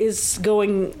 It is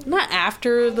going not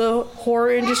after the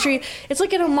horror industry. It's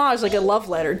like an homage, like a love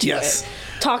letter to Yes. it.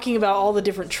 Talking about all the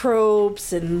different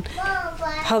tropes and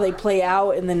how they play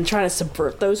out and then trying to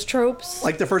subvert those tropes.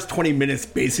 Like the first 20 minutes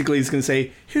basically is going to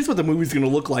say, here's what the movie's going to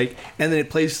look like. And then it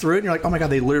plays through it and you're like, oh my God,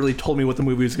 they literally told me what the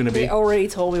movie was going to be. They already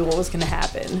told me what was going to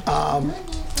happen.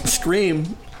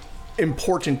 Scream,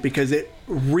 important because it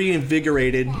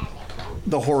reinvigorated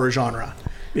the horror genre.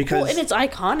 Because Well, and it's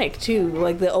iconic too.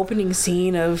 Like the opening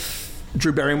scene of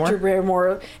Drew Barrymore. Drew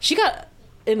Barrymore. She got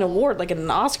an award, like an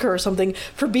Oscar or something,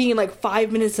 for being in like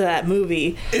 5 minutes of that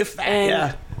movie. If that, And,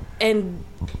 yeah. And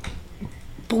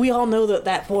but we all know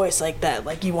that voice, like that,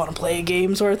 like you want to play a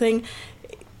game sort of thing,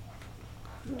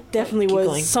 definitely Keep was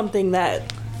going. something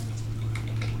that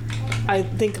I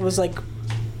think was like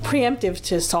preemptive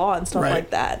to Saw and stuff Right. like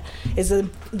that. Is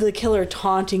the killer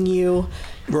taunting you,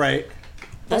 Right.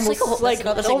 That's almost that's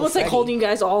another thing with almost like Freddy. holding you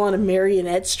guys all on a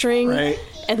marionette string, Right.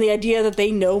 and the idea that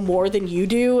they know more than you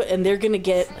do, and they're gonna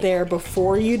get there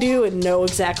before you do, and know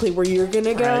exactly where you're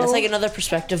gonna go. It's like another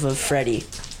perspective of Freddy.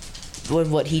 With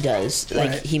what he does, like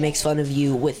Right. he makes fun of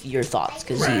you with your thoughts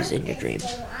because Right. he's in your dream.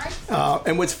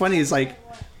 And what's funny is like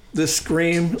the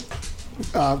Scream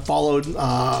followed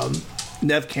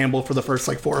Nev Campbell for the first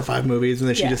like 4 or 5 movies, and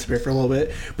then she Yeah. disappeared for a little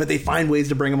bit. But they find ways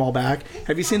to bring them all back.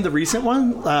 Have you seen the recent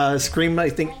one? Scream, I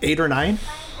think 8 or 9.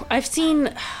 I've seen.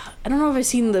 I don't know if I've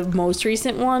seen the most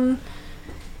recent one.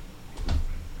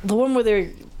 The one where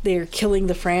they're killing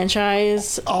the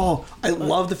franchise. Oh, I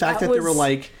love the fact that that they were was-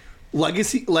 like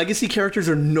legacy characters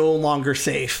are no longer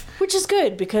safe, Which is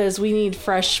good because we need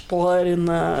fresh blood in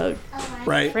the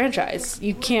right? franchise.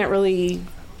 You can't really.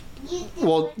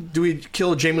 Well, do we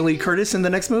kill Jamie Lee Curtis in the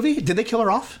next movie? Did they kill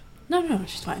her off? No,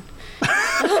 she's fine.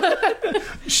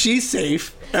 She's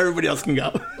safe. Everybody else can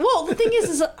go. Well, the thing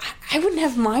is I wouldn't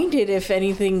have minded if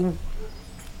anything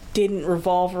didn't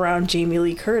revolve around Jamie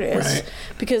Lee Curtis, Right.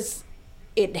 because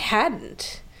it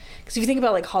hadn't. Because if you think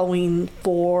about like Halloween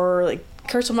 4, like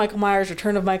Curse of Michael Myers,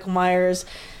 Return of Michael Myers,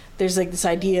 there's like this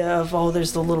idea of, oh,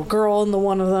 there's the little girl in the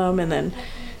one of them, and then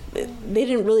they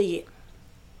didn't really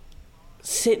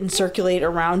sit and circulate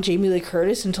around Jamie Lee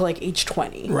Curtis until like age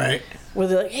 20. Right. Where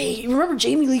they're like, hey, you remember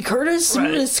Jamie Lee Curtis?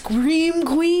 Remember Right. the Scream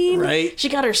Queen? Right. She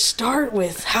got her start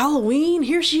with Halloween.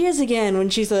 Here she is again when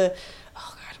she's oh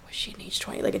God, was she in age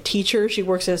 20? Like a teacher. She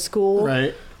works at a school.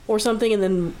 Right. Or something. And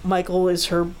then Michael is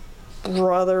her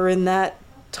brother in that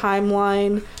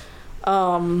timeline.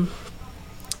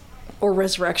 Or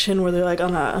Resurrection, where they're like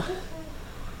on a,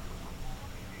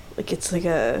 like it's like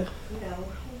a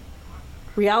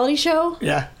reality show.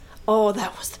 Yeah. Oh,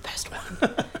 that was the best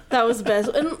one. That was the best.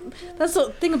 And that's the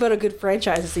thing about a good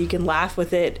franchise, is that you can laugh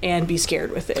with it and be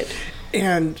scared with it.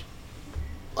 And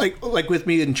like with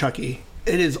me and Chucky,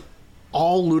 it is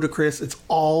all ludicrous. It's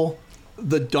all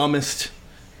the dumbest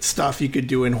stuff you could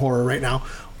do in horror right now.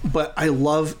 But I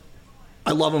love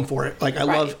them for it. Like I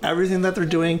love Right. everything that they're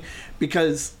doing,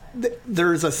 because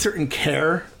there's a certain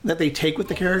care that they take with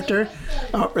the character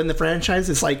in the franchise.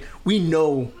 It's like, we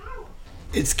know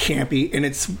it's campy and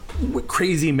it's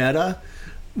crazy meta,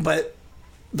 but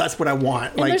that's what I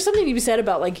want. And Like, there's something to be said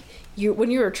about like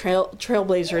when you're a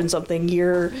trailblazer in something,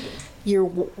 you're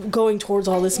going towards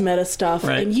all this meta stuff,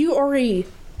 Right. and you already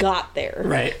got there.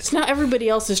 Right. So now everybody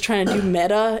else is trying to do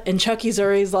meta, and Chucky's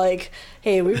always like,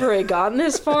 hey, we've already gotten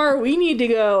this far. We need to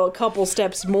go a couple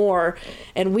steps more,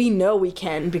 and we know we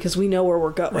can because we know where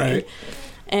we're going. Right.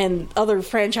 And other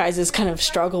franchises kind of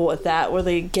struggle with that, where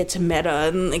they get to meta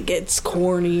and it gets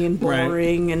corny and Right.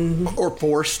 boring and or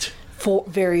forced.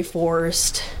 very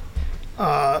forced.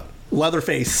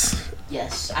 Leatherface,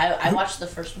 Yes, I watched the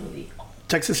first movie.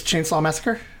 Texas Chainsaw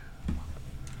Massacre.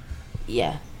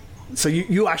 Yeah, So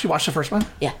you actually watched the first one?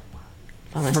 yeah.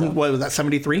 by myself. From, what was that,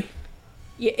 73?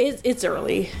 Yeah, it's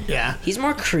early. Yeah. He's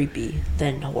more creepy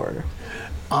than horror.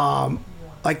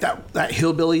 Like that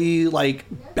hillbilly, like,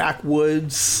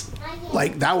 backwoods,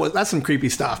 like, that's some creepy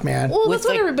stuff, man. Well, With, that's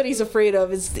what like- everybody's afraid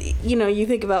of. Is you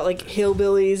think about like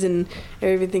hillbillies and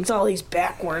everything's all these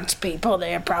backwards people.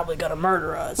 They're probably gonna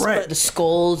murder us. Right. But The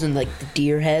skulls and, like, the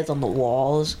deer heads on the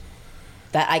walls.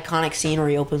 That iconic scene where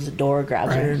he opens the door,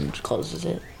 grabs her, Right. and closes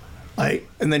it. Like,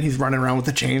 and then he's running around with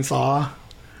the chainsaw.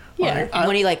 yeah,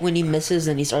 When he misses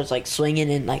and he starts, like,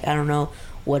 swinging and, like, I don't know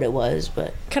what it was,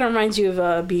 but kind of reminds you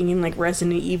of being in like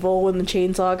Resident Evil when the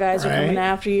chainsaw guys are Right. coming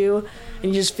after you,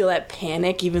 and you just feel that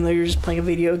panic even though you're just playing a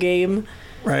video game.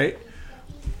 Right.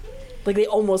 Like they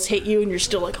almost hit you, and you're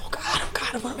still like, oh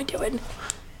god, what am I doing?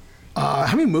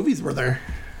 How many movies were there?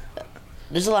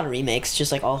 there's a lot of remakes,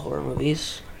 just like all horror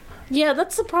movies. Yeah,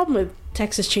 that's the problem with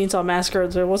Texas Chainsaw Massacre.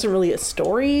 There wasn't really a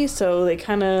story, so they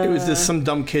kind of... It was just some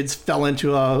dumb kids fell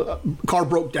into a car,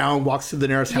 broke down, walks to the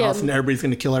nearest Yeah. house, and everybody's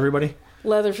going to kill everybody.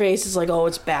 Leatherface is like, oh,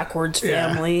 it's backwards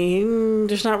Yeah. family.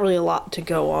 There's not really a lot to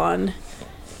go on.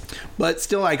 But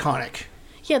still iconic.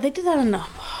 Yeah, they did that in, oh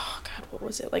god, what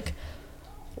was it? Like,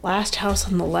 Last House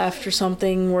on the Left or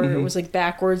something, where it was like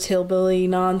backwards hillbilly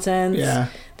nonsense. Yeah.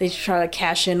 They try to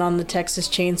cash in on the Texas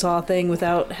Chainsaw thing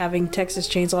without having Texas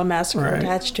Chainsaw Massacre Right.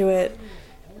 attached to it.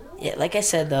 Yeah, like I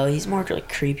said though, he's more like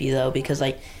creepy though, because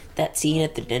like that scene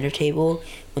at the dinner table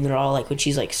when they're all like, when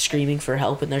she's like screaming for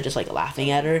help and they're just like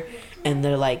laughing at her, and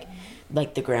they're like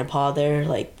the grandpa there,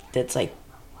 like that's like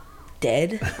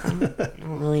dead. I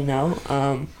don't really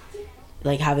know.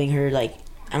 Like having her like,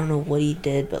 I don't know what he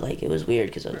did, but like it was weird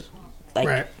because I was like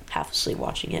Right. half asleep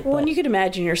watching it. Well, but and you could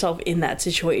imagine yourself in that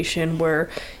situation where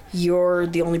you're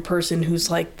the only person who's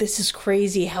like, this is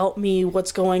crazy, help me,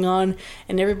 what's going on?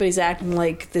 And everybody's acting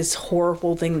like this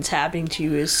horrible thing that's happening to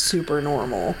you is super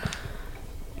normal.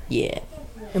 yeah,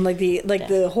 And like the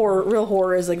real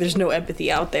horror is like there's no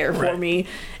empathy out there for Right. me,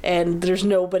 and there's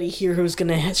nobody here who's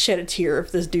gonna shed a tear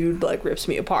if this dude like rips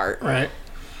me apart. Right.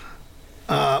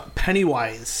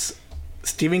 Pennywise.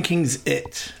 Stephen King's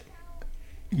It.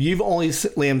 You've only,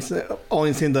 Liam's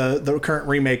only seen the current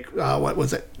remake, what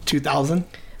was it, 2000?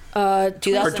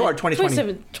 2000, Or 2020.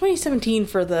 2017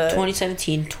 for the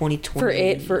 2017, 2020. for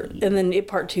it for, and then it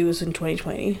part 2 is in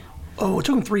 2020. Oh, it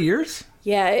took him 3 years?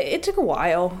 Yeah, it took a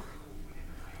while.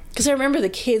 Because I remember the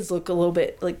kids look a little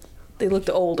bit like they looked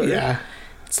older. Yeah.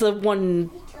 It's the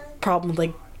one problem with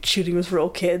like shooting with real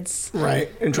kids. Right.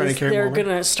 And trying to Is carry they're them over.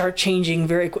 gonna start changing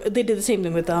very quick. They did the same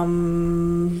thing with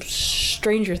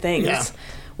Stranger Things, Yeah.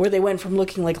 where they went from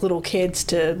looking like little kids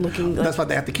to looking like That's why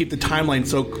they have to keep the timeline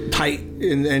so tight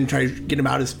and try to get them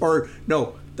out as far.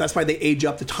 No, that's why they age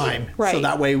up the time. So Right.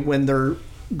 that way,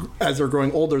 as they're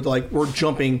growing older, they're like, we're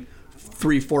jumping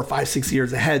 3, 4, 5, 6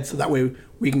 years ahead. So that way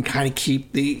we can kind of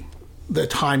keep the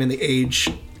time and the age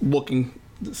looking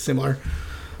similar.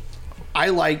 I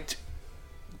liked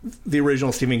the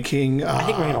original Stephen King. I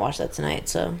think we're gonna watch that tonight.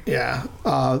 So Yeah,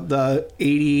 the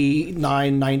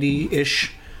 89,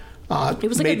 90-ish. it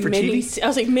was like made a for mini. TV. I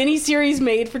was like mini series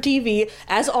made for TV,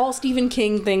 as all Stephen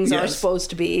King things are Yes. supposed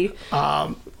to be.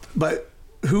 But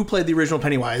who played the original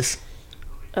Pennywise?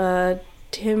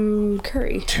 Tim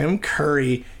Curry, Tim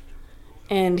Curry.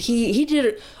 and he did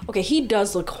it. Okay, he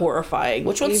does look horrifying.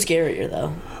 which one's scarier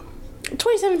though?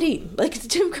 2017. Like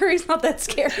Tim Curry's not that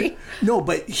scary, No,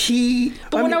 but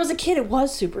but when I was a kid, it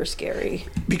was super scary.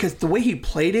 because the way he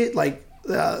played it, like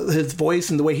his voice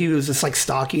and the way he was just like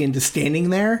stocky and just standing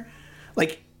there,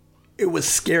 like it was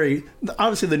scary.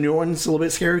 Obviously, the new one's a little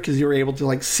bit scary because you were able to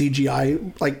like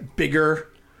CGI like bigger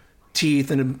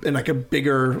teeth and like a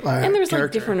bigger And there was like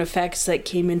character. different effects that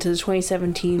came into the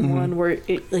 2017 one where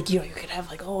it like you could have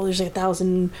like, oh, there's like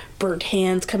 1,000 burnt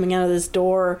hands coming out of this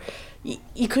door.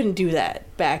 You couldn't do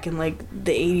that back in like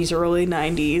the 80s or early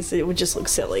 90s. It would just look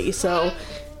silly. So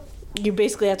you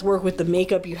basically have to work with the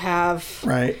makeup you have.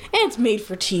 Right. And it's made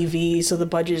for TV, so the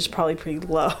budget is probably pretty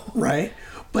low. Right,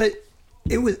 but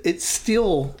it's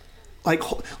still like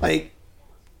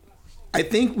I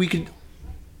think we could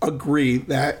agree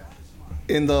that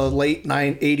in the late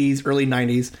 80s, early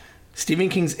 90s, Stephen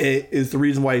King's It is the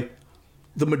reason why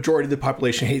the majority of the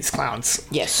population hates clowns.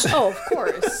 Yes. Oh, of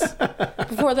course.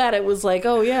 Before that, it was like,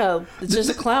 oh yeah, it's just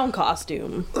a clown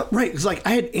costume. Right, it's like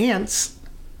I had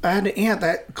an aunt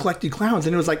that collected clowns,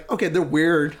 and it was like, okay, they're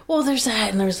weird. Well, there's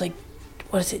that, and there's like,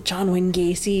 what is it, John Wayne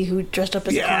Gacy, who dressed up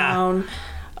as a Yeah. clown.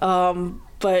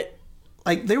 But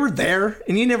Like they were there,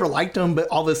 and you never liked them, but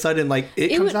all of a sudden, like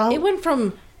it comes out. it went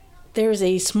from there's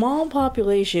a small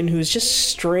population who's just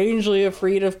strangely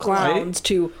afraid of clowns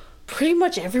to pretty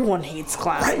much everyone hates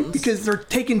clowns. Right, because they're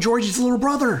taking Georgie's little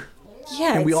brother.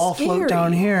 Yeah, and we it's all scary. float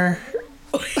down here.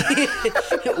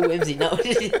 Whimsy, no.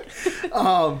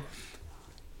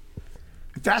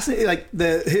 Fascinating,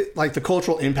 like the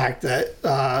cultural impact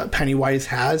that Pennywise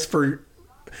has for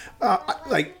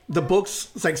like the books.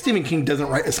 It's like Stephen King doesn't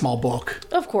write a small book.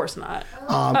 Of course not.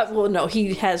 Well, no,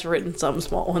 he has written some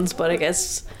small ones, but I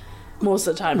guess most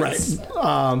of the time it's...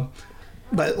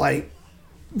 But like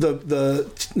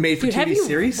the made for TV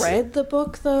series. Have you read the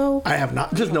book though? I have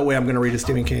not. There's no way I'm going to read a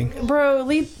Stephen King. Bro,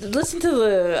 listen to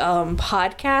the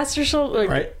podcast or something,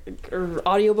 Right. or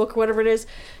audiobook or whatever it is,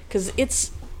 because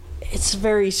it's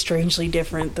very strangely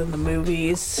different than the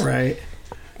movies. Right.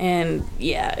 And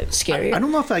yeah, it's scary. I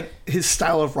don't know if like his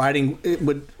style of writing it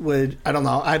would I don't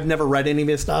know. I've never read any of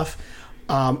his stuff.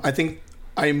 I think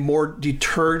I'm more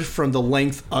deterred from the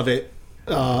length of it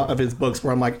of his books,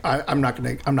 where I'm like I'm not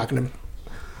gonna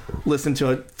listen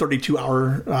to a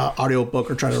 32-hour audio book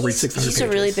or try to read 600 pages. He's a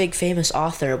really big famous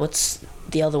author. What's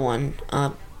the other one?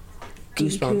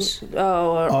 Goosebumps.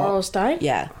 R.L. Stein?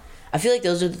 Yeah. I feel like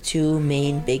those are the two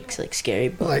main big like scary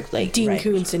books. Like Dean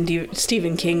Koontz and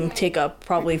Stephen King take up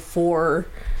probably 4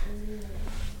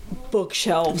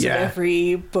 bookshelves of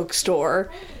every bookstore.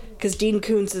 Because Dean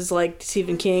Koontz is like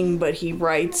Stephen King, but he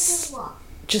writes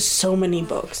just so many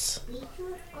books.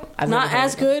 Not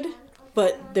as good,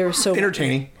 but they're so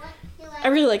entertaining. I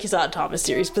really like his Odd Thomas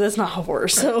series, but that's not horror.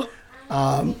 So,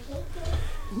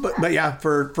 but yeah,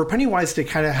 for Pennywise to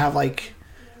kind of have like,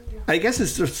 I guess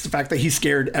it's just the fact that he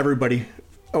scared everybody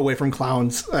away from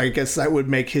clowns. I guess that would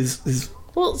make his.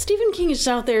 Well, Stephen King is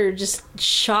out there just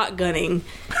shotgunning,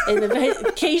 and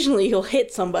occasionally he'll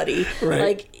hit somebody. Right.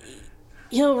 Like,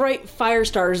 he'll write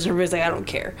Firestarters, and everybody's like, I don't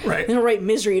care. Right. And he'll write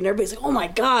Misery, and everybody's like, oh my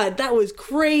god, that was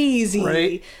crazy.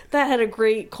 Right. That had a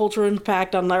great cultural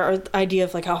impact on our idea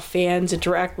of like how fans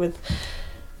interact with,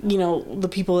 the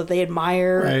people that they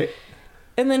admire. Right.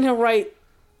 And then he'll write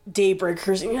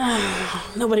Daybreakers.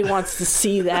 Nobody wants to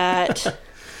see that.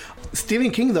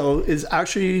 Stephen King, though, is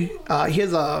actually he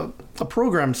has a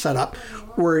program set up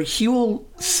where he will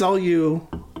sell you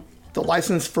the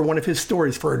license for one of his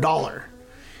stories for $1.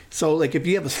 So, like, if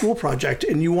you have a school project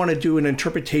and you want to do an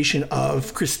interpretation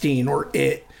of Christine or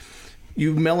It,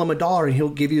 you mail him $1 and he'll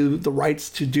give you the rights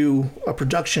to do a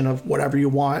production of whatever you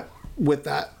want with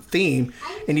that theme.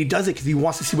 And he does it because he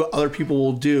wants to see what other people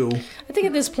will do. I think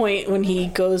at this point, when he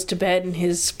goes to bed in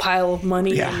his pile of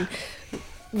money and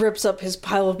rips up his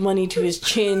pile of money to his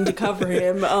chin to cover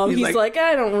him, he's like,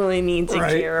 I don't really need to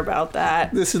care about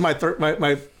that. This is my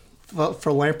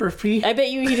philanthropy. I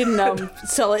bet you he didn't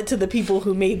sell it to the people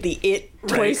who made the It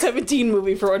 2017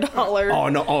 movie for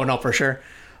 $1. Oh no, for sure.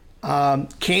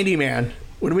 Candyman.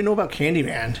 What do we know about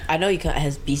Candyman? I know he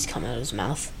has bees coming out of his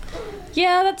mouth.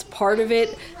 Yeah, that's part of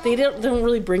it. They don't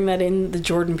really bring that in the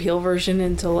Jordan Peele version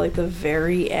until like the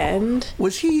very end.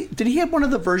 Did he have one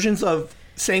of the versions of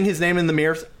saying his name in the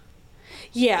mirror?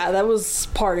 Yeah, that was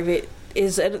part of it.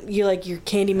 Is you like your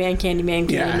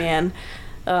Candyman,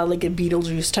 like a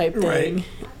Beetlejuice type thing. Right.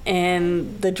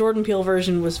 And the Jordan Peele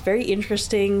version was very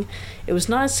interesting. It was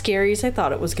not as scary as I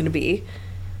thought it was going to be,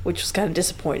 which was kind of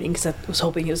disappointing because I was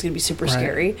hoping it was going to be super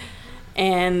scary.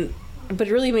 But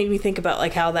it really made me think about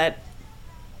like how that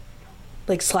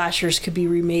like slashers could be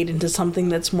remade into something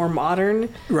that's more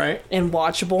modern, right, and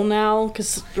watchable now.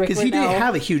 Because he didn't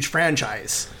have a huge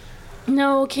franchise.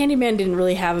 No, Candyman didn't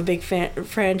really have a big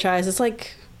franchise. It's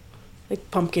like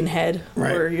Pumpkinhead,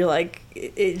 where you're like,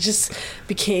 it just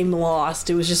became lost.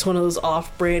 It was just one of those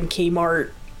off-brand Kmart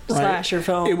slasher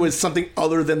films. It was something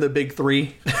other than the big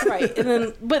three. Right. And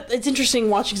then, but it's interesting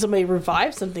watching somebody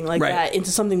revive something like that into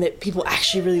something that people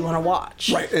actually really want to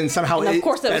watch. Right. And somehow and of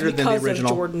course that was because of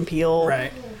Jordan Peele.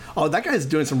 Right. Oh, that guy's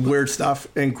doing some weird stuff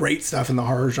and great stuff in the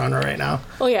horror genre right now.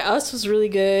 Oh yeah, Us was really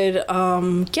good.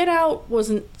 Get Out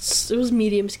wasn't. It was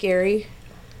medium scary.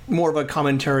 More of a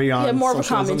commentary on more of a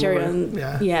commentary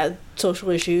on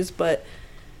social issues, but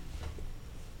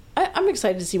I'm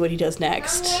excited to see what he does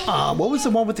next. What was the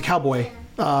one with the cowboy?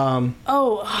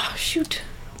 Shoot.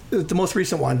 The most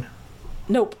recent one.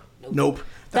 Nope.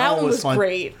 That one was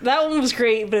great. That one was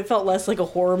great, but it felt less like a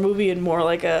horror movie and more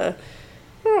like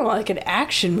like an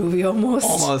action movie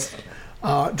almost.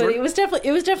 But it was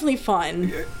definitely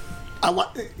fun.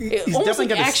 He's almost like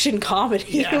action comedy.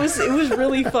 Yeah. It was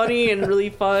really funny and really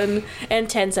fun and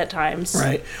tense at times.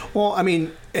 Right. Well, I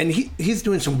mean, and he's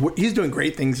doing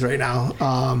great things right now.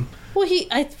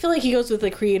 I feel like he goes with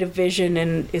a creative vision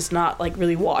and is not like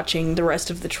really watching the rest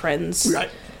of the trends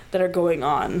that are going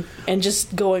on and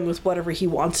just going with whatever he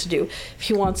wants to do. If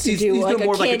he wants to do like a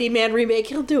Candyman remake,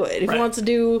 he'll do it. If he wants to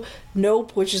do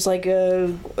Nope, which is like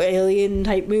a alien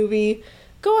type movie,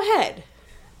 go ahead.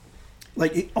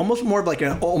 like almost more of like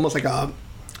almost like a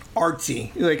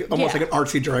artsy, like almost like an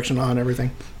artsy direction on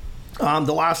everything.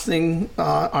 The last thing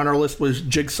on our list was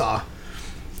Jigsaw.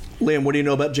 Liam, what do you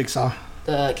know about Jigsaw?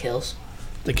 The kills.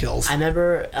 The kills. I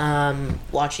remember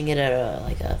watching it at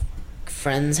a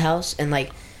friend's house, and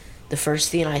like the first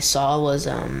thing I saw was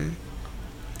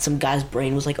some guy's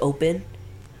brain was like open,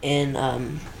 and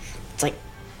it's like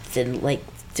then like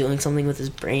doing something with his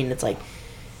brain. It's like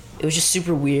it was just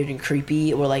super weird and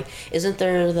creepy. Or like, isn't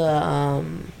there the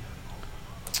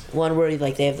one where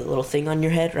like they have the little thing on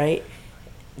your head, right?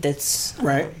 That's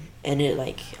right. And it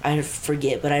like I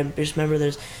forget, but I just remember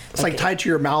there's. It's like tied to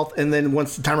your mouth, and then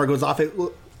once the timer goes off, it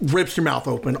rips your mouth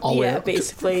open all the way up. Yeah,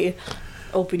 basically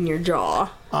open your jaw.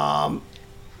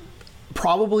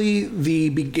 Probably the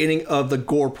beginning of the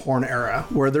gore porn era,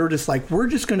 where they're just like, we're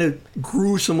just going to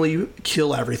gruesomely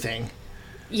kill everything.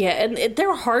 Yeah, and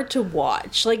they're hard to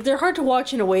watch. Like, they're hard to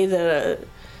watch in a way that a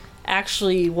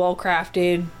actually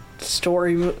well-crafted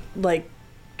story, like,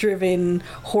 driven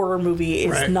horror movie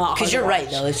is not. Because you're right,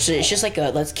 though. It's just like a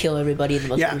let's kill everybody in the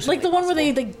most gruesome like the one where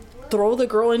they throw the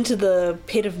girl into the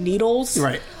pit of needles.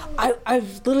 Right.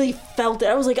 I've literally felt it.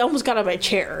 I was like, I almost got out of my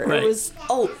chair. Right. It was.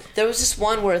 Oh, there was this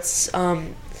one where it's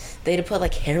they had to put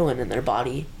like heroin in their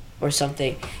body or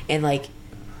something, and like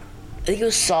I think it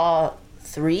was Saw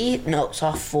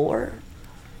 4,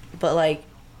 but like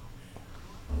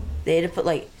they had to put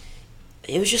like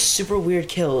it was just super weird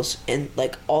kills in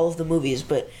like all of the movies,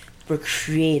 but were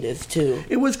creative too.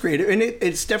 It was creative, and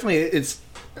it's definitely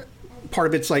part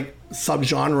of its like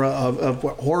subgenre of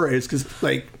what horror is, because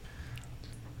like.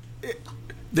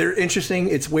 They're interesting.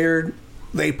 It's weird.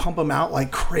 They pump them out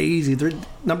like crazy.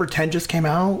 Number 10 just came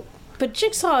out. But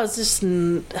Jigsaw is just...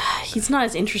 He's not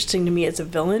as interesting to me as a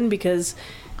villain, because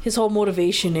his whole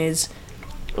motivation is,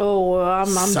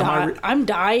 I'm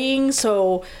dying,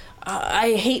 so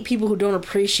I hate people who don't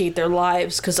appreciate their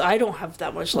lives, because I don't have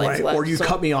that much life left. Or you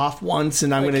cut me off once,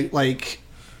 and I'm going to, like...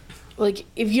 Like,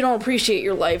 if you don't appreciate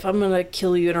your life, I'm going to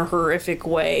kill you in a horrific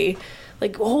way.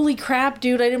 Like, holy crap,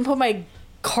 dude, I didn't put my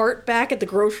cart back at the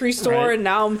grocery store, and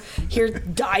now I'm here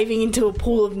diving into a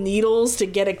pool of needles to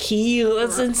get a key.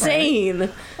 That's insane.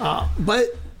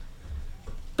 But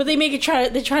they make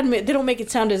it they don't make it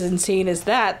sound as insane as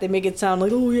that. They make it sound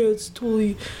like, oh yeah, it's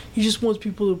totally, he just wants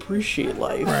people to appreciate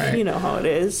life. Right. You know how it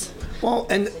is. Well,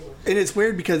 and it's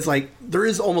weird because like there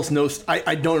is almost no.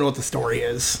 I don't know what the story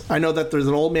is. I know that there's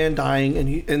an old man dying,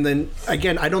 and then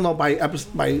again I don't know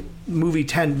by movie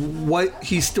 10 what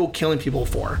he's still killing people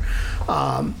for.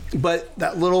 But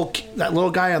that little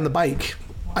guy on the bike,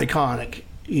 iconic.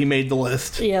 He made the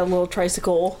list. Yeah, a little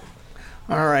tricycle.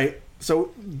 All right,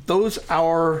 so those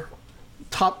are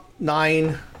top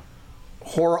 9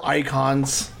 horror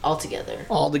icons all together.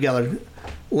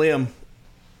 Liam,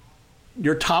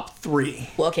 your top 3.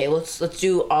 Well, okay, let's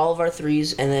do all of our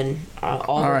 3s and then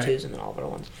all of our 2s and then all of our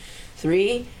 1s.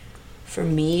 3 for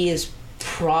me is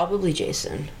probably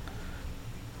Jason.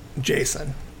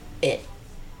 It.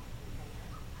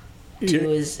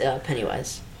 2 is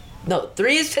Pennywise. No,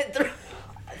 3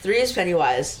 is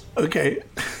Pennywise. Okay.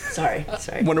 Sorry.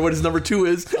 Wonder what his number 2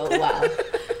 is. Oh wow.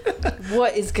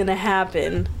 What is gonna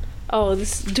happen? Oh,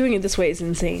 doing it this way is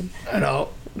insane. I know.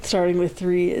 Starting with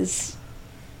 3 is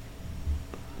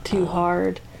too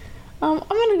hard. I'm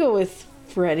gonna go with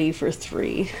Freddy for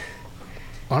 3.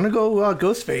 I'm gonna go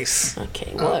Ghostface.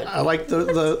 Okay, what? I like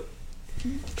the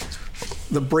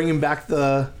bringing back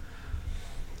and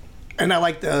I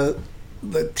like the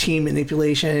team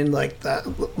manipulation, like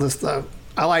the stuff.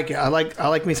 I like it. I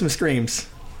like me some screams.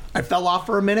 I fell off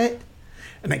for a minute,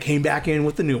 and I came back in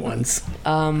with the new ones.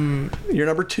 Your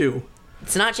number 2.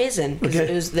 It's not Jason.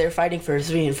 Okay. They're fighting for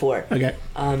 3 and 4. Okay.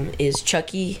 Is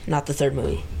Chucky not the 3rd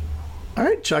movie? All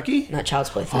right, Chucky. Not Child's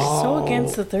Play 3. So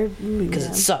against the 3rd movie because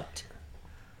it sucked.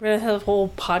 We're gonna have a whole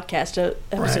podcast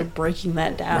episode breaking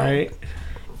that down. Right.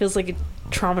 Feels like it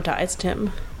traumatized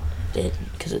him. Did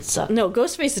because it sucked. No,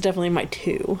 Ghostface is definitely my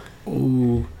 2.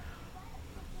 Ooh.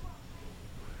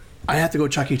 I have to go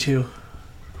Chucky 2.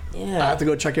 Yeah. I have to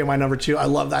go Chucky on my number 2. I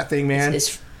love that thing, man.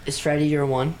 Is Freddy your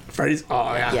 1? Freddy's.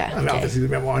 Oh yeah. Yeah. I'm obviously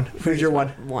number 1. Who's your 1?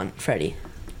 1. Freddy.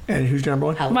 And who's your number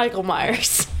 1? Michael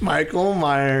Myers. Michael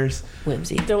Myers.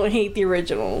 Whimsy. Don't hate the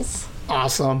originals.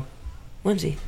 Awesome. Whimsy.